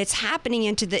that's happening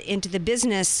into the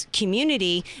business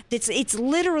community it's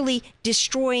literally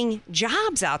destroying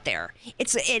jobs out there.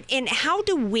 And how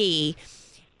do we,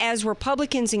 as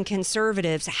Republicans and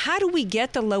conservatives, how do we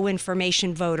get the low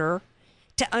information voter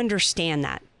to understand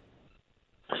that?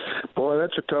 Boy,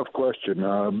 that's a tough question,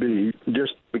 B,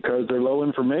 just because they're low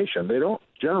information. They don't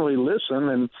generally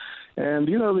listen. And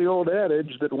the old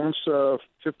adage that once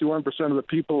 51% of the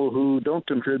people who don't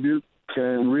contribute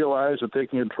can realize that they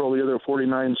can control the other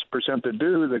 49% that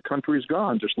do, the country's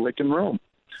gone, just like in Rome.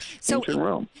 So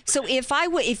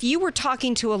if you were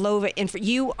talking to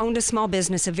you owned a small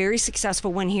business, a very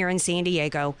successful one here in San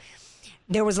Diego,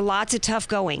 there was lots of tough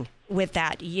going with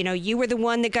that. You were the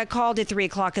one that got called at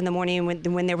 3:00 in the morning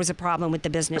when there was a problem with the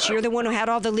business. You're the one who had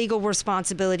all the legal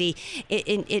responsibility.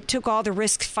 It took all the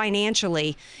risks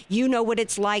financially. You know what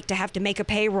it's like to have to make a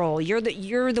payroll. You're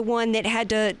the one that had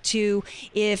to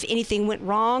if anything went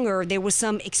wrong or there was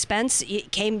some expense,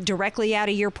 it came directly out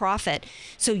of your profit.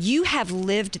 So you have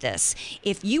lived this.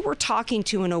 If you were talking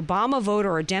to an Obama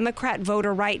voter or a Democrat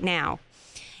voter right now,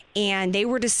 and they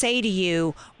were to say to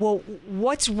you, well,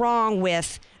 what's wrong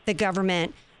with the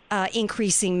government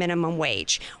increasing minimum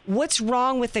wage? What's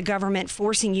wrong with the government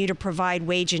forcing you to provide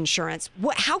wage insurance?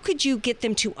 How could you get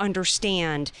them to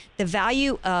understand the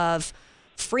value of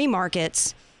free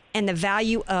markets and the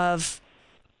value of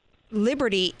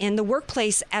liberty in the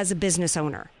workplace as a business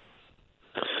owner?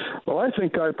 Well, I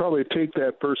think I'd probably take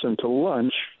that person to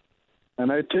lunch,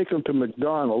 and I'd take him to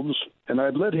McDonald's, and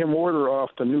I'd let him order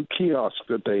off the new kiosk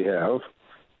that they have,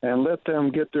 and let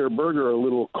them get their burger a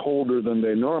little colder than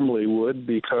they normally would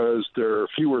because there are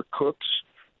fewer cooks,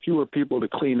 fewer people to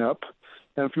clean up,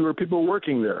 and fewer people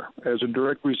working there as a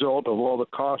direct result of all the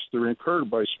costs that are incurred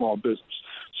by small business.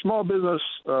 Small business,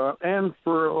 and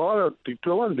to a lot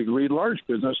of degree, large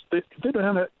business, they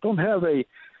don't have a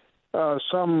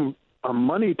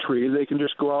money tree. They can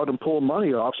just go out and pull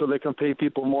money off so they can pay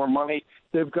people more money.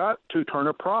 They've got to turn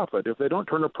a profit. If they don't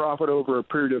turn a profit over a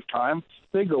period of time,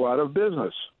 they go out of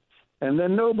business. And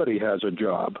then nobody has a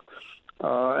job.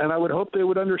 And I would hope they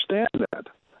would understand that.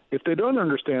 If they don't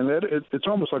understand that, it's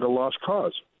almost like a lost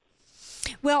cause.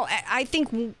 Well, I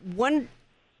think one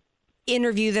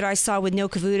interview that I saw with Neil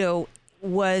Cavuto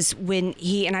was when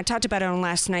he, and I talked about it on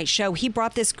last night's show, he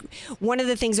brought this, one of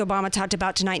the things Obama talked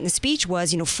about tonight in the speech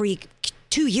was,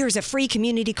 2 years of free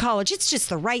community college. It's just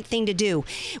the right thing to do.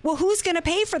 Well, who's going to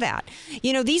pay for that?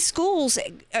 These schools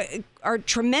are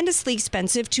tremendously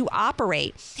expensive to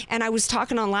operate. And I was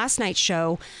talking on last night's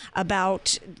show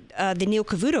about the Neil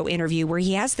Cavuto interview where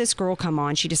he has this girl come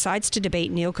on. She decides to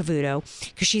debate Neil Cavuto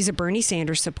because she's a Bernie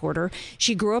Sanders supporter.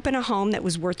 She grew up in a home that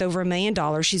was worth over $1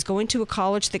 million. She's going to a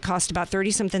college that cost about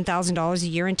 $30-something thousand a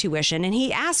year in tuition. And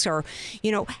he asks her,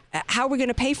 how are we going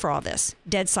to pay for all this?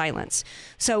 Dead silence.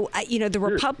 So,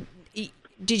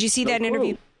 did you see that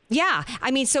interview? Yeah.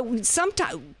 I mean, so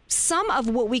some of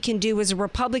what we can do as a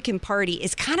Republican Party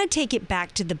is kind of take it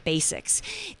back to the basics.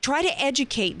 Try to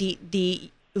educate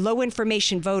the low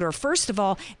information voter. First of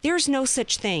all, there's no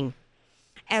such thing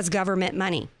as government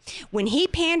money. When he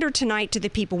pandered tonight to the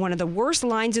people, one of the worst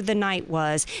lines of the night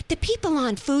was, the people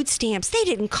on food stamps, they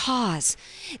didn't cause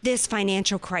this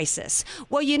financial crisis.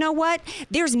 Well, you know what?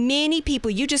 There's many people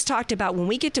you just talked about. When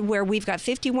we get to where we've got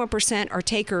 51% are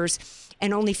takers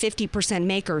and only 50%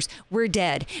 makers, we're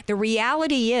dead. The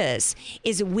reality is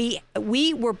we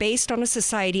were based on a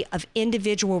society of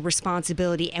individual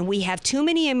responsibility, and we have too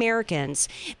many Americans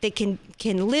that can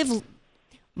live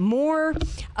more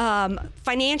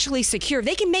financially secure.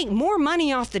 They can make more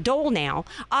money off the dole now,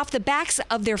 off the backs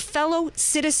of their fellow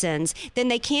citizens, than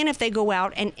they can if they go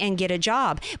out and get a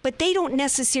job. But they don't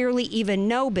necessarily even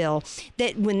know, Bill,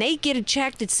 that when they get a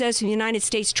check that says from the United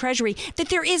States Treasury that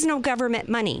there is no government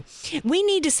money. We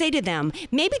need to say to them,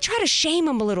 maybe try to shame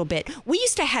them a little bit. We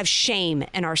used to have shame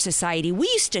in our society. We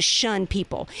used to shun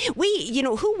people.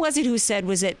 Who was it who said,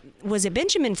 was it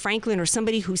Benjamin Franklin or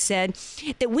somebody who said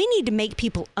that we need to make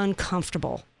people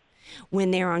uncomfortable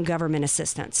when they're on government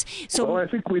assistance? So I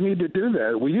think we need to do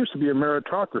that. We used to be a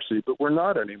meritocracy, but we're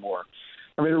not anymore.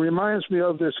 I mean, it reminds me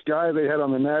of this guy they had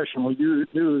on the national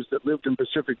news that lived in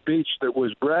Pacific Beach that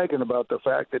was bragging about the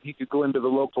fact that he could go into the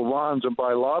local Ron's and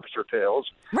buy lobster tails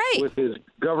with his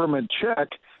government check.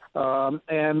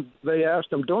 And they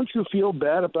asked him, don't you feel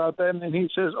bad about that? And he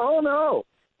says, oh, no.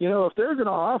 If they're going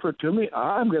to offer it to me,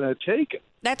 I'm going to take it.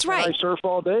 That's right. I surf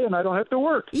all day and I don't have to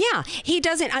work. Yeah, he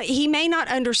doesn't. He may not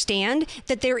understand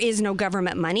that there is no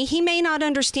government money. He may not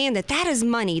understand that is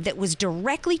money that was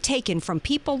directly taken from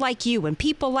people like you and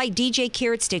people like DJ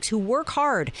Carrot Sticks who work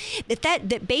hard.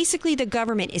 That basically the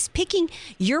government is picking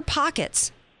your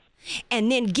pockets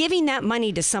and then giving that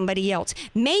money to somebody else.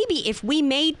 Maybe if we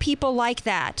made people like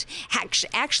that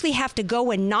actually have to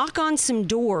go and knock on some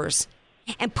doors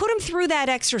and put them through that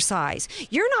exercise.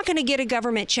 You're not going to get a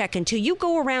government check until you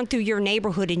go around through your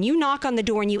neighborhood and you knock on the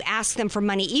door and you ask them for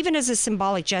money, even as a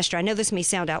symbolic gesture. I know this may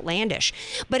sound outlandish,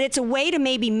 but it's a way to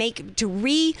maybe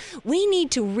we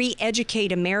need to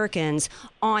re-educate Americans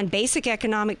on basic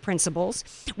economic principles.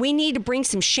 We need to bring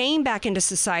some shame back into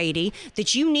society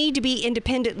that you need to be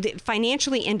independent,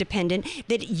 financially independent,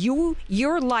 that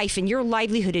your life and your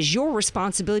livelihood is your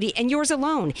responsibility and yours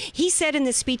alone. He said in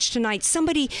the speech tonight,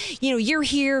 somebody, you're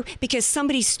here because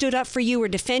somebody stood up for you or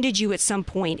defended you at some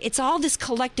point. It's all this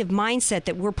collective mindset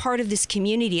that we're part of this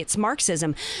community. It's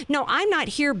Marxism. No, I'm not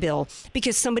here, Bill,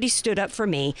 because somebody stood up for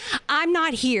me. I'm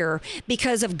not here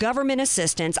because of government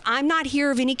assistance. I'm not here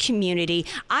of any community.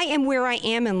 I am where I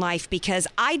am in life because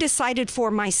I decided for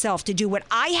myself to do what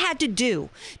I had to do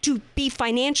to be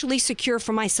financially secure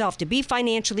for myself, to be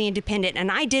financially independent. And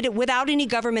I did it without any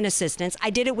government assistance.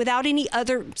 I did it without any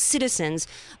other citizens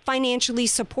financially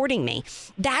supporting me.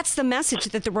 That's the message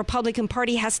that the Republican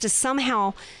Party has to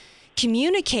somehow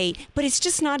communicate, but it's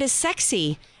just not as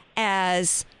sexy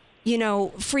as,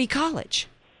 free college.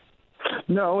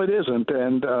 No, it isn't.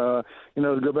 And,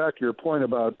 to go back to your point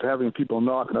about having people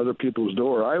knock on other people's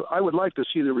door, I would like to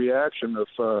see the reaction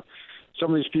if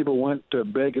some of these people went to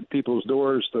beg at people's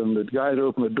doors, and the guy that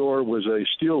opened the door was a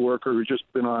steel worker who's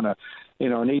just been on an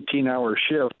 18-hour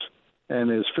shift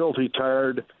and is filthy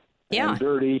tired and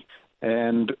dirty,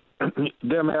 and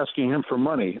them asking him for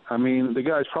money. I mean, the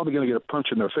guy's probably going to get a punch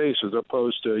in the face as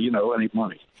opposed to, any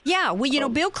money. Yeah, well,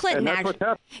 Bill Clinton.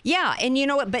 Yeah, and you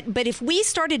know what? But if we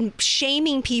started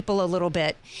shaming people a little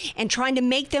bit and trying to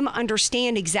make them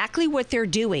understand exactly what they're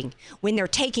doing when they're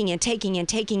taking and taking and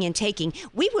taking and taking,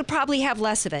 we would probably have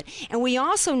less of it. And we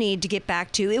also need to get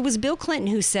back to, it was Bill Clinton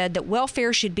who said that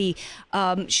welfare should be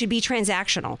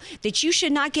transactional, that you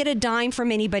should not get a dime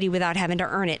from anybody without having to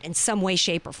earn it in some way,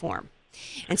 shape, or form.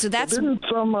 And so that's didn't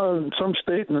some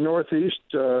state in the Northeast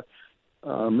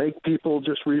make people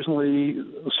just recently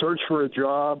search for a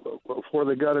job before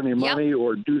they got any money,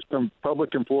 or do some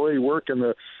public employee work, and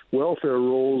the welfare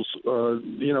rolls,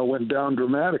 went down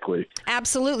dramatically.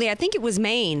 Absolutely. I think it was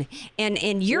Maine,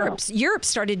 and Europe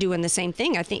started doing the same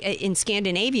thing. I think in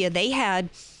Scandinavia, they had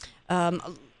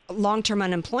long-term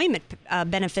unemployment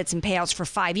benefits and payouts for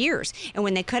 5 years. And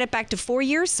when they cut it back to 4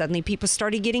 years, suddenly people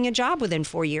started getting a job within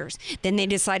 4 years. Then they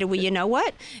decided, well, you know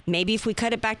what? Maybe if we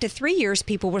cut it back to 3 years,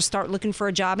 people will start looking for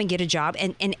a job and get a job.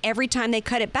 And every time they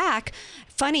cut it back,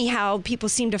 funny how people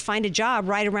seem to find a job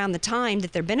right around the time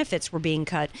that their benefits were being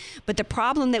cut. But the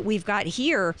problem that we've got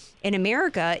here in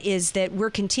America is that we're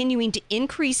continuing to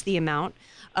increase the amount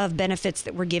of benefits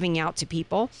that we're giving out to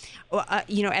people.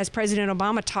 As President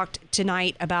Obama talked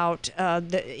tonight about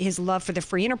his love for the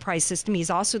free enterprise system, he's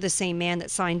also the same man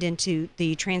that signed into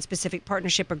the Trans-Pacific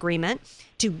Partnership Agreement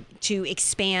to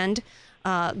expand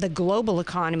the global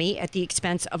economy at the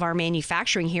expense of our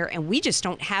manufacturing here. And we just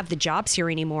don't have the jobs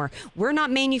here anymore. We're not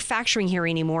manufacturing here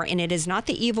anymore. And it is not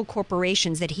the evil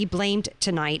corporations that he blamed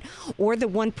tonight or the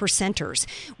 1%ers.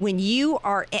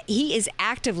 He is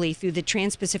actively, through the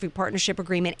Trans-Pacific Partnership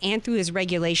Agreement and through his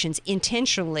regulations,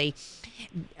 intentionally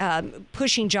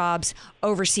pushing jobs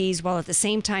overseas while at the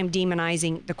same time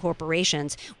demonizing the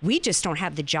corporations. We just don't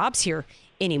have the jobs here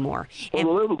anymore.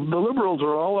 Well, the liberals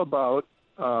are all about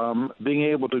being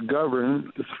able to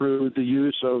govern through the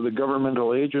use of the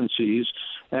governmental agencies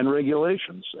and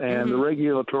regulations. And the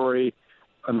regulatory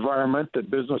environment that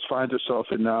business finds itself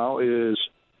in now is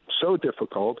so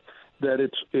difficult that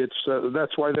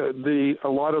that's why a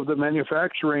lot of the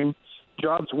manufacturing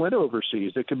jobs went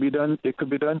overseas. It could be done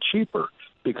cheaper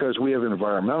because we have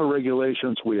environmental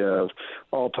regulations, we have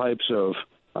all types of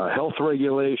health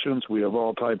regulations, we have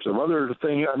all types of other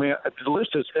things. I mean, the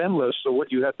list is endless of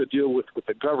what you have to deal with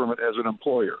the government as an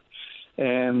employer.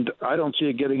 And I don't see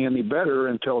it getting any better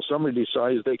until somebody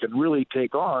decides they can really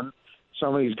take on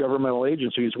some of these governmental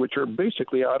agencies, which are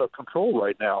basically out of control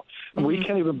right now. And we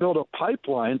can't even build a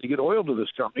pipeline to get oil to this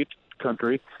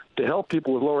country to help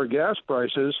people with lower gas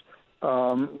prices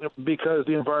because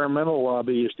the environmental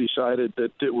lobby has decided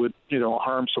that it would,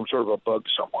 harm some sort of a bug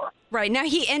somewhere. Right. Now,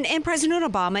 and President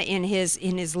Obama in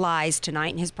his lies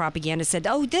tonight and his propaganda said,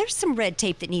 oh, there's some red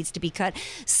tape that needs to be cut.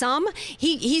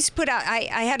 He's put out,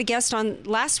 I had a guest on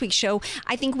last week's show,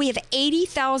 I think we have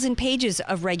 80,000 pages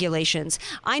of regulations.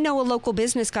 I know a local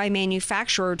business guy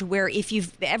manufacturer to where if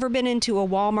you've ever been into a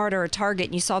Walmart or a Target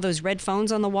and you saw those red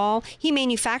phones on the wall, he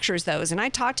manufactures those. And I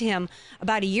talked to him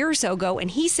about a year or so ago,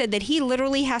 and he said that he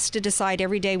literally has to decide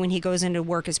every day when he goes into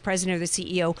work as president or the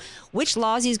CEO which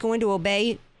laws he's going to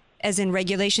obey, as in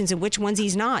regulations, and which ones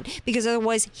he's not, because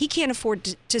otherwise he can't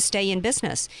afford to stay in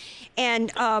business.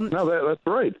 And no, that's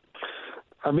right.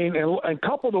 I mean, and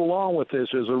coupled along with this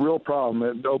is a real problem.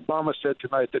 And Obama said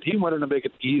tonight that he wanted to make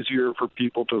it easier for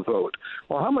people to vote.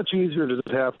 Well, how much easier does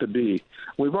it have to be?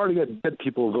 We've already got dead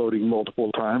people voting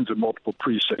multiple times in multiple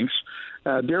precincts.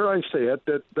 Dare I say it,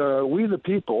 that we the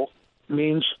people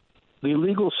means the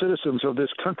legal citizens of this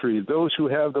country, those who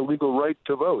have the legal right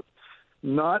to vote,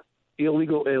 not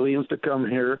illegal aliens to come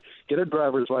here, get a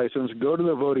driver's license, go to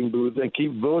the voting booth, and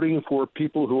keep voting for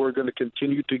people who are going to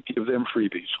continue to give them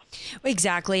freebies.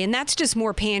 Exactly. And that's just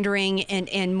more pandering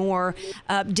and more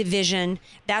division.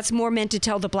 That's more meant to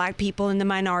tell the black people and the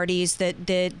minorities that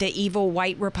the evil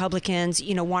white Republicans,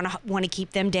 want to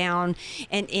keep them down,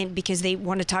 and because they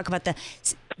want to talk about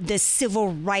the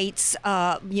Civil Rights,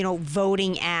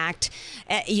 Voting Act,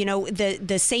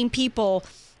 the same people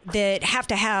that have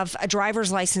to have a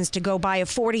driver's license to go buy a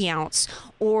 40 ounce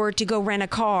or to go rent a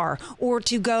car or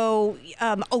to go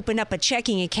open up a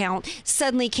checking account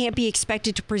suddenly can't be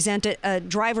expected to present a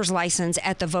driver's license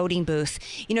at the voting booth.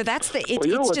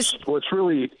 What's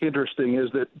really interesting is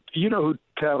that who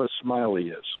Tavis Smiley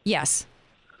is. Yes.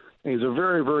 He's a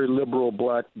very, very liberal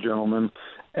black gentleman.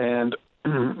 And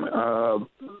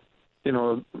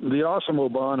the awesome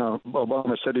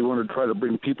Obama said he wanted to try to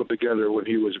bring people together when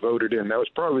he was voted in. That was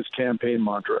part of his campaign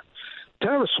mantra.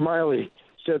 Tavis Smiley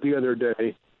said the other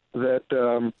day that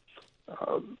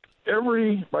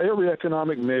by every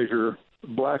economic measure,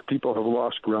 black people have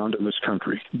lost ground in this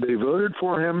country. They voted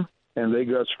for him, and they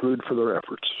got screwed for their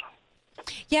efforts.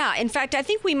 Yeah, in fact, I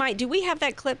think we might. Do we have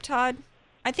that clip, Todd?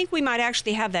 I think we might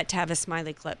actually have that Tavis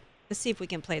Smiley clip. Let's see if we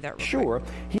can play that real quick.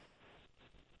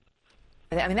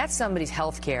 I mean, that's somebody's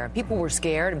health care. People were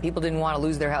scared and people didn't want to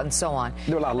lose their health and so on.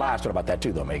 There were a lot of lies about that,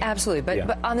 too, though, Megan. Absolutely.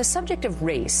 But on the subject of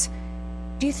race,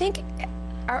 do you think,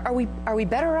 are we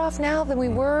better off now than we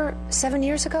were 7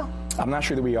 years ago? I'm not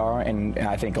sure that we are, and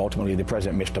I think ultimately the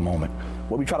president missed a moment.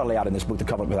 What we try to lay out in this book, The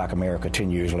Covenant with Black America,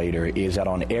 10 years later, is that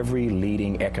on every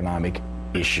leading economic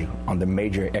issue, on the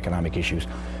major economic issues,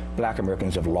 black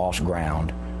Americans have lost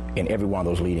ground in every one of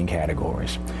those leading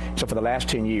categories. So for the last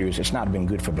 10 years, it's not been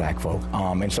good for black folk.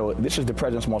 And so this is the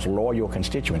president's most loyal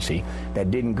constituency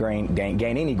that didn't gain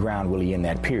any ground really in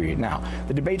that period. Now,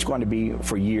 the debate's going to be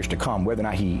for years to come whether or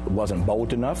not he wasn't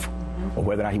bold enough or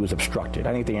whether or not he was obstructed.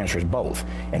 I think the answer is both.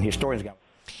 And historians got...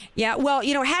 Yeah, well,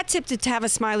 hat tip to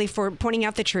Tavis Smiley for pointing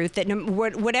out the truth that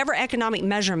whatever economic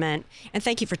measurement, and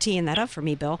thank you for teeing that up for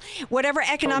me, Bill, whatever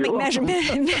economic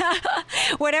measurement,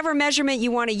 whatever measurement you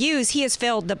want to use, he has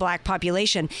failed the black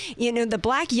population. The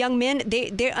black young men,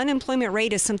 their unemployment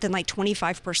rate is something like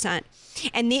 25%.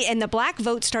 And the black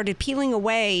vote started peeling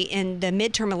away in the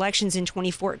midterm elections in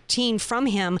 2014 from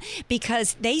him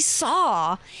because they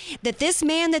saw that this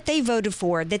man that they voted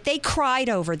for, that they cried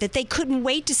over, that they couldn't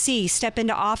wait to see step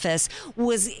into office,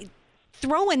 was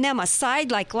throwing them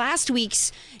aside like last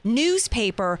week's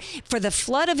newspaper for the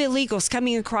flood of illegals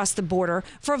coming across the border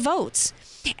for votes.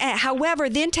 However,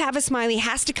 then Tavis Smiley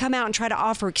has to come out and try to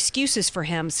offer excuses for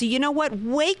him. So you know what?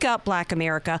 Wake up, Black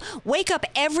America. Wake up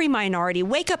every minority.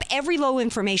 Wake up every low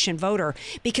information voter,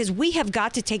 because we have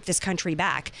got to take this country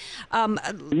back.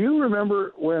 Do you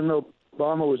remember when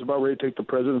Obama was about ready to take the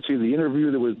presidency, the interview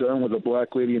that was done with a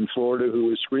black lady in Florida who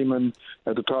was screaming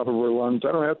at the top of her lungs,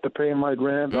 "I don't have to pay my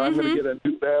rent. I'm going to get a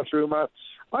new bathroom."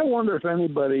 I wonder if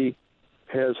anybody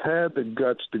has had the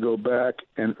guts to go back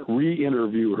and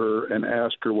re-interview her and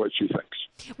ask her what she thinks.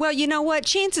 Well, you know what?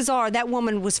 Chances are that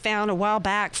woman was found a while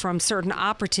back from certain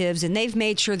operatives, and they've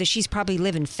made sure that she's probably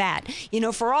living fat.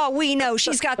 For all we know,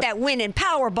 she's got that winning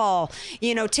Powerball,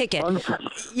 ticket.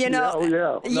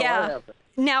 Yeah.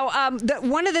 Now,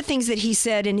 one of the things that he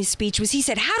said in his speech was, he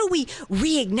said, how do we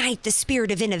reignite the spirit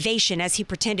of innovation, as he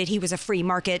pretended he was a free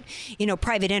market,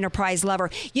 private enterprise lover.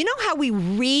 You know how we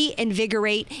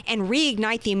reinvigorate and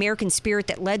reignite the American spirit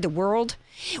that led the world?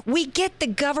 We get the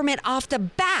government off the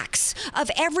backs of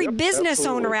every business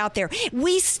owner out there.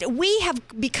 We have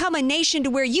become a nation to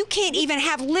where you can't even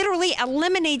have literally a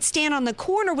lemonade stand on the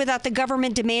corner without the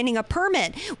government demanding a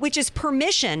permit, which is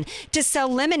permission to sell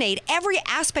lemonade. Every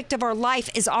aspect of our life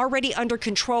is already under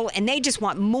control, and they just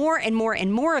want more and more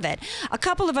and more of it. A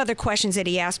couple of other questions that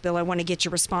he asked, Bill, I want to get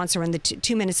your response in the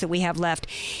 2 minutes that we have left.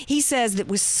 He says that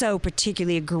was so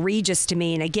particularly egregious to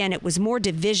me, and again, it was more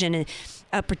division,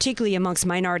 particularly amongst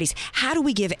minorities. How do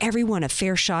we give everyone a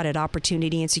fair shot at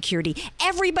opportunity and security?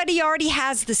 Everybody already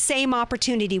has the same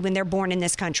opportunity when they're born in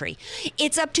this country.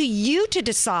 It's up to you to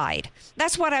decide.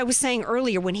 That's what I was saying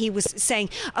earlier when he was saying,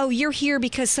 oh, you're here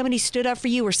because somebody stood up for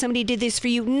you or somebody did this for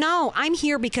you. No, I'm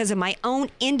here because of my own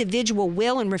individual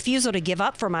will and refusal to give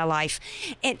up for my life.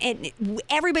 And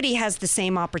everybody has the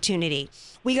same opportunity.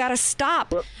 We got to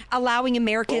stop allowing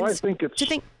Americans to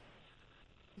think.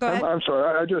 Go ahead. I'm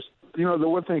sorry. The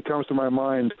one thing that comes to my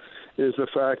mind is the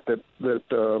fact that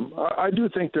I do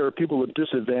think there are people with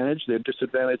disadvantaged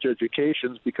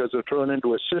educations because they're thrown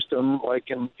into a system like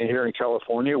here in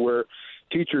California where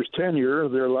teachers tenure,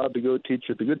 they're allowed to go teach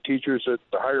at the good teachers, at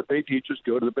the higher paid teachers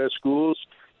go to the best schools.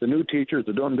 The new teachers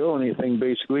that don't know anything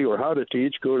basically or how to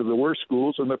teach go to the worst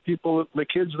schools, and the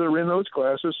kids that are in those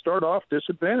classes start off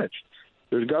disadvantaged.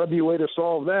 There's got to be a way to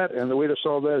solve that, and the way to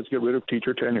solve that is get rid of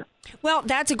teacher tenure. Well,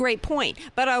 that's a great point,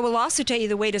 but I will also tell you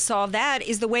the way to solve that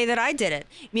is the way that I did it.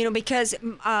 Because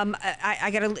I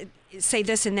got to say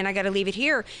this, and then I got to leave it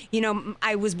here.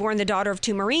 I was born the daughter of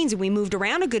two Marines, and we moved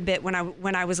around a good bit when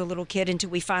I was a little kid until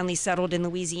we finally settled in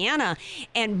Louisiana.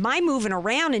 And my moving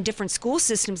around in different school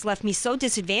systems left me so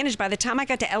disadvantaged. By the time I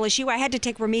got to LSU, I had to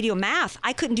take remedial math.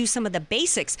 I couldn't do some of the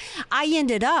basics. I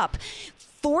ended up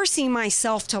forcing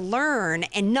myself to learn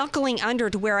and knuckling under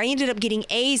to where I ended up getting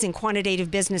A's in quantitative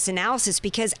business analysis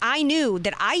because I knew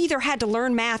that I either had to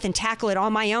learn math and tackle it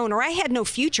on my own or I had no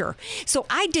future. So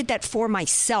I did that for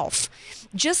myself,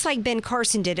 just like Ben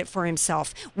Carson did it for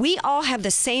himself. We all have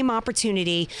the same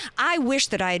opportunity. I wish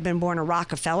that I had been born a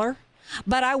Rockefeller,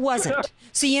 but I wasn't.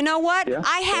 So you know what? Yeah,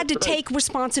 I had to take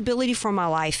responsibility for my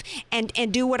life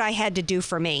and do what I had to do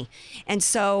for me. And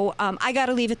so I got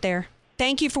to leave it there.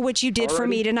 Thank you for what you did for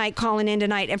me tonight, calling in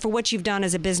tonight, and for what you've done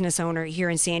as a business owner here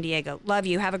in San Diego. Love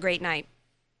you. Have a great night.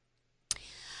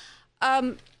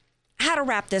 How to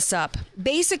wrap this up?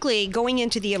 Basically, going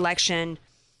into the election,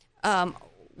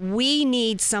 we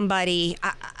need somebody.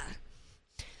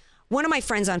 One of my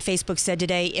friends on Facebook said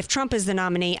today, if Trump is the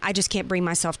nominee, I just can't bring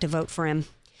myself to vote for him.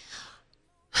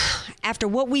 After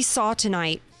what we saw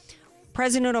tonight,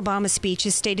 President Obama's speech,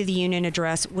 his State of the Union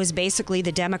address, was basically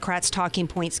the Democrats' talking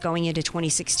points going into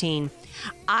 2016.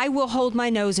 I will hold my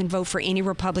nose and vote for any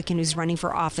Republican who's running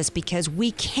for office because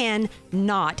we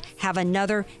cannot have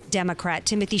another Democrat.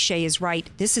 Timothy Shea is right.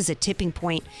 This is a tipping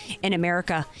point in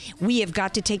America. We have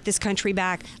got to take this country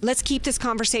back. Let's keep this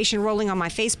conversation rolling on my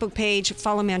Facebook page.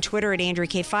 Follow me on Twitter at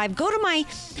AndreaK5. Go to my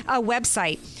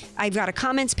website. I've got a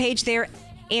comments page there,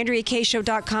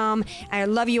 AndreaKayeShow.com. I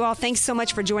love you all. Thanks so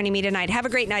much for joining me tonight. Have a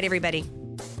great night, everybody.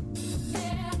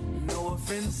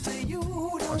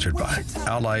 Sponsored by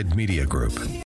Allied Media Group.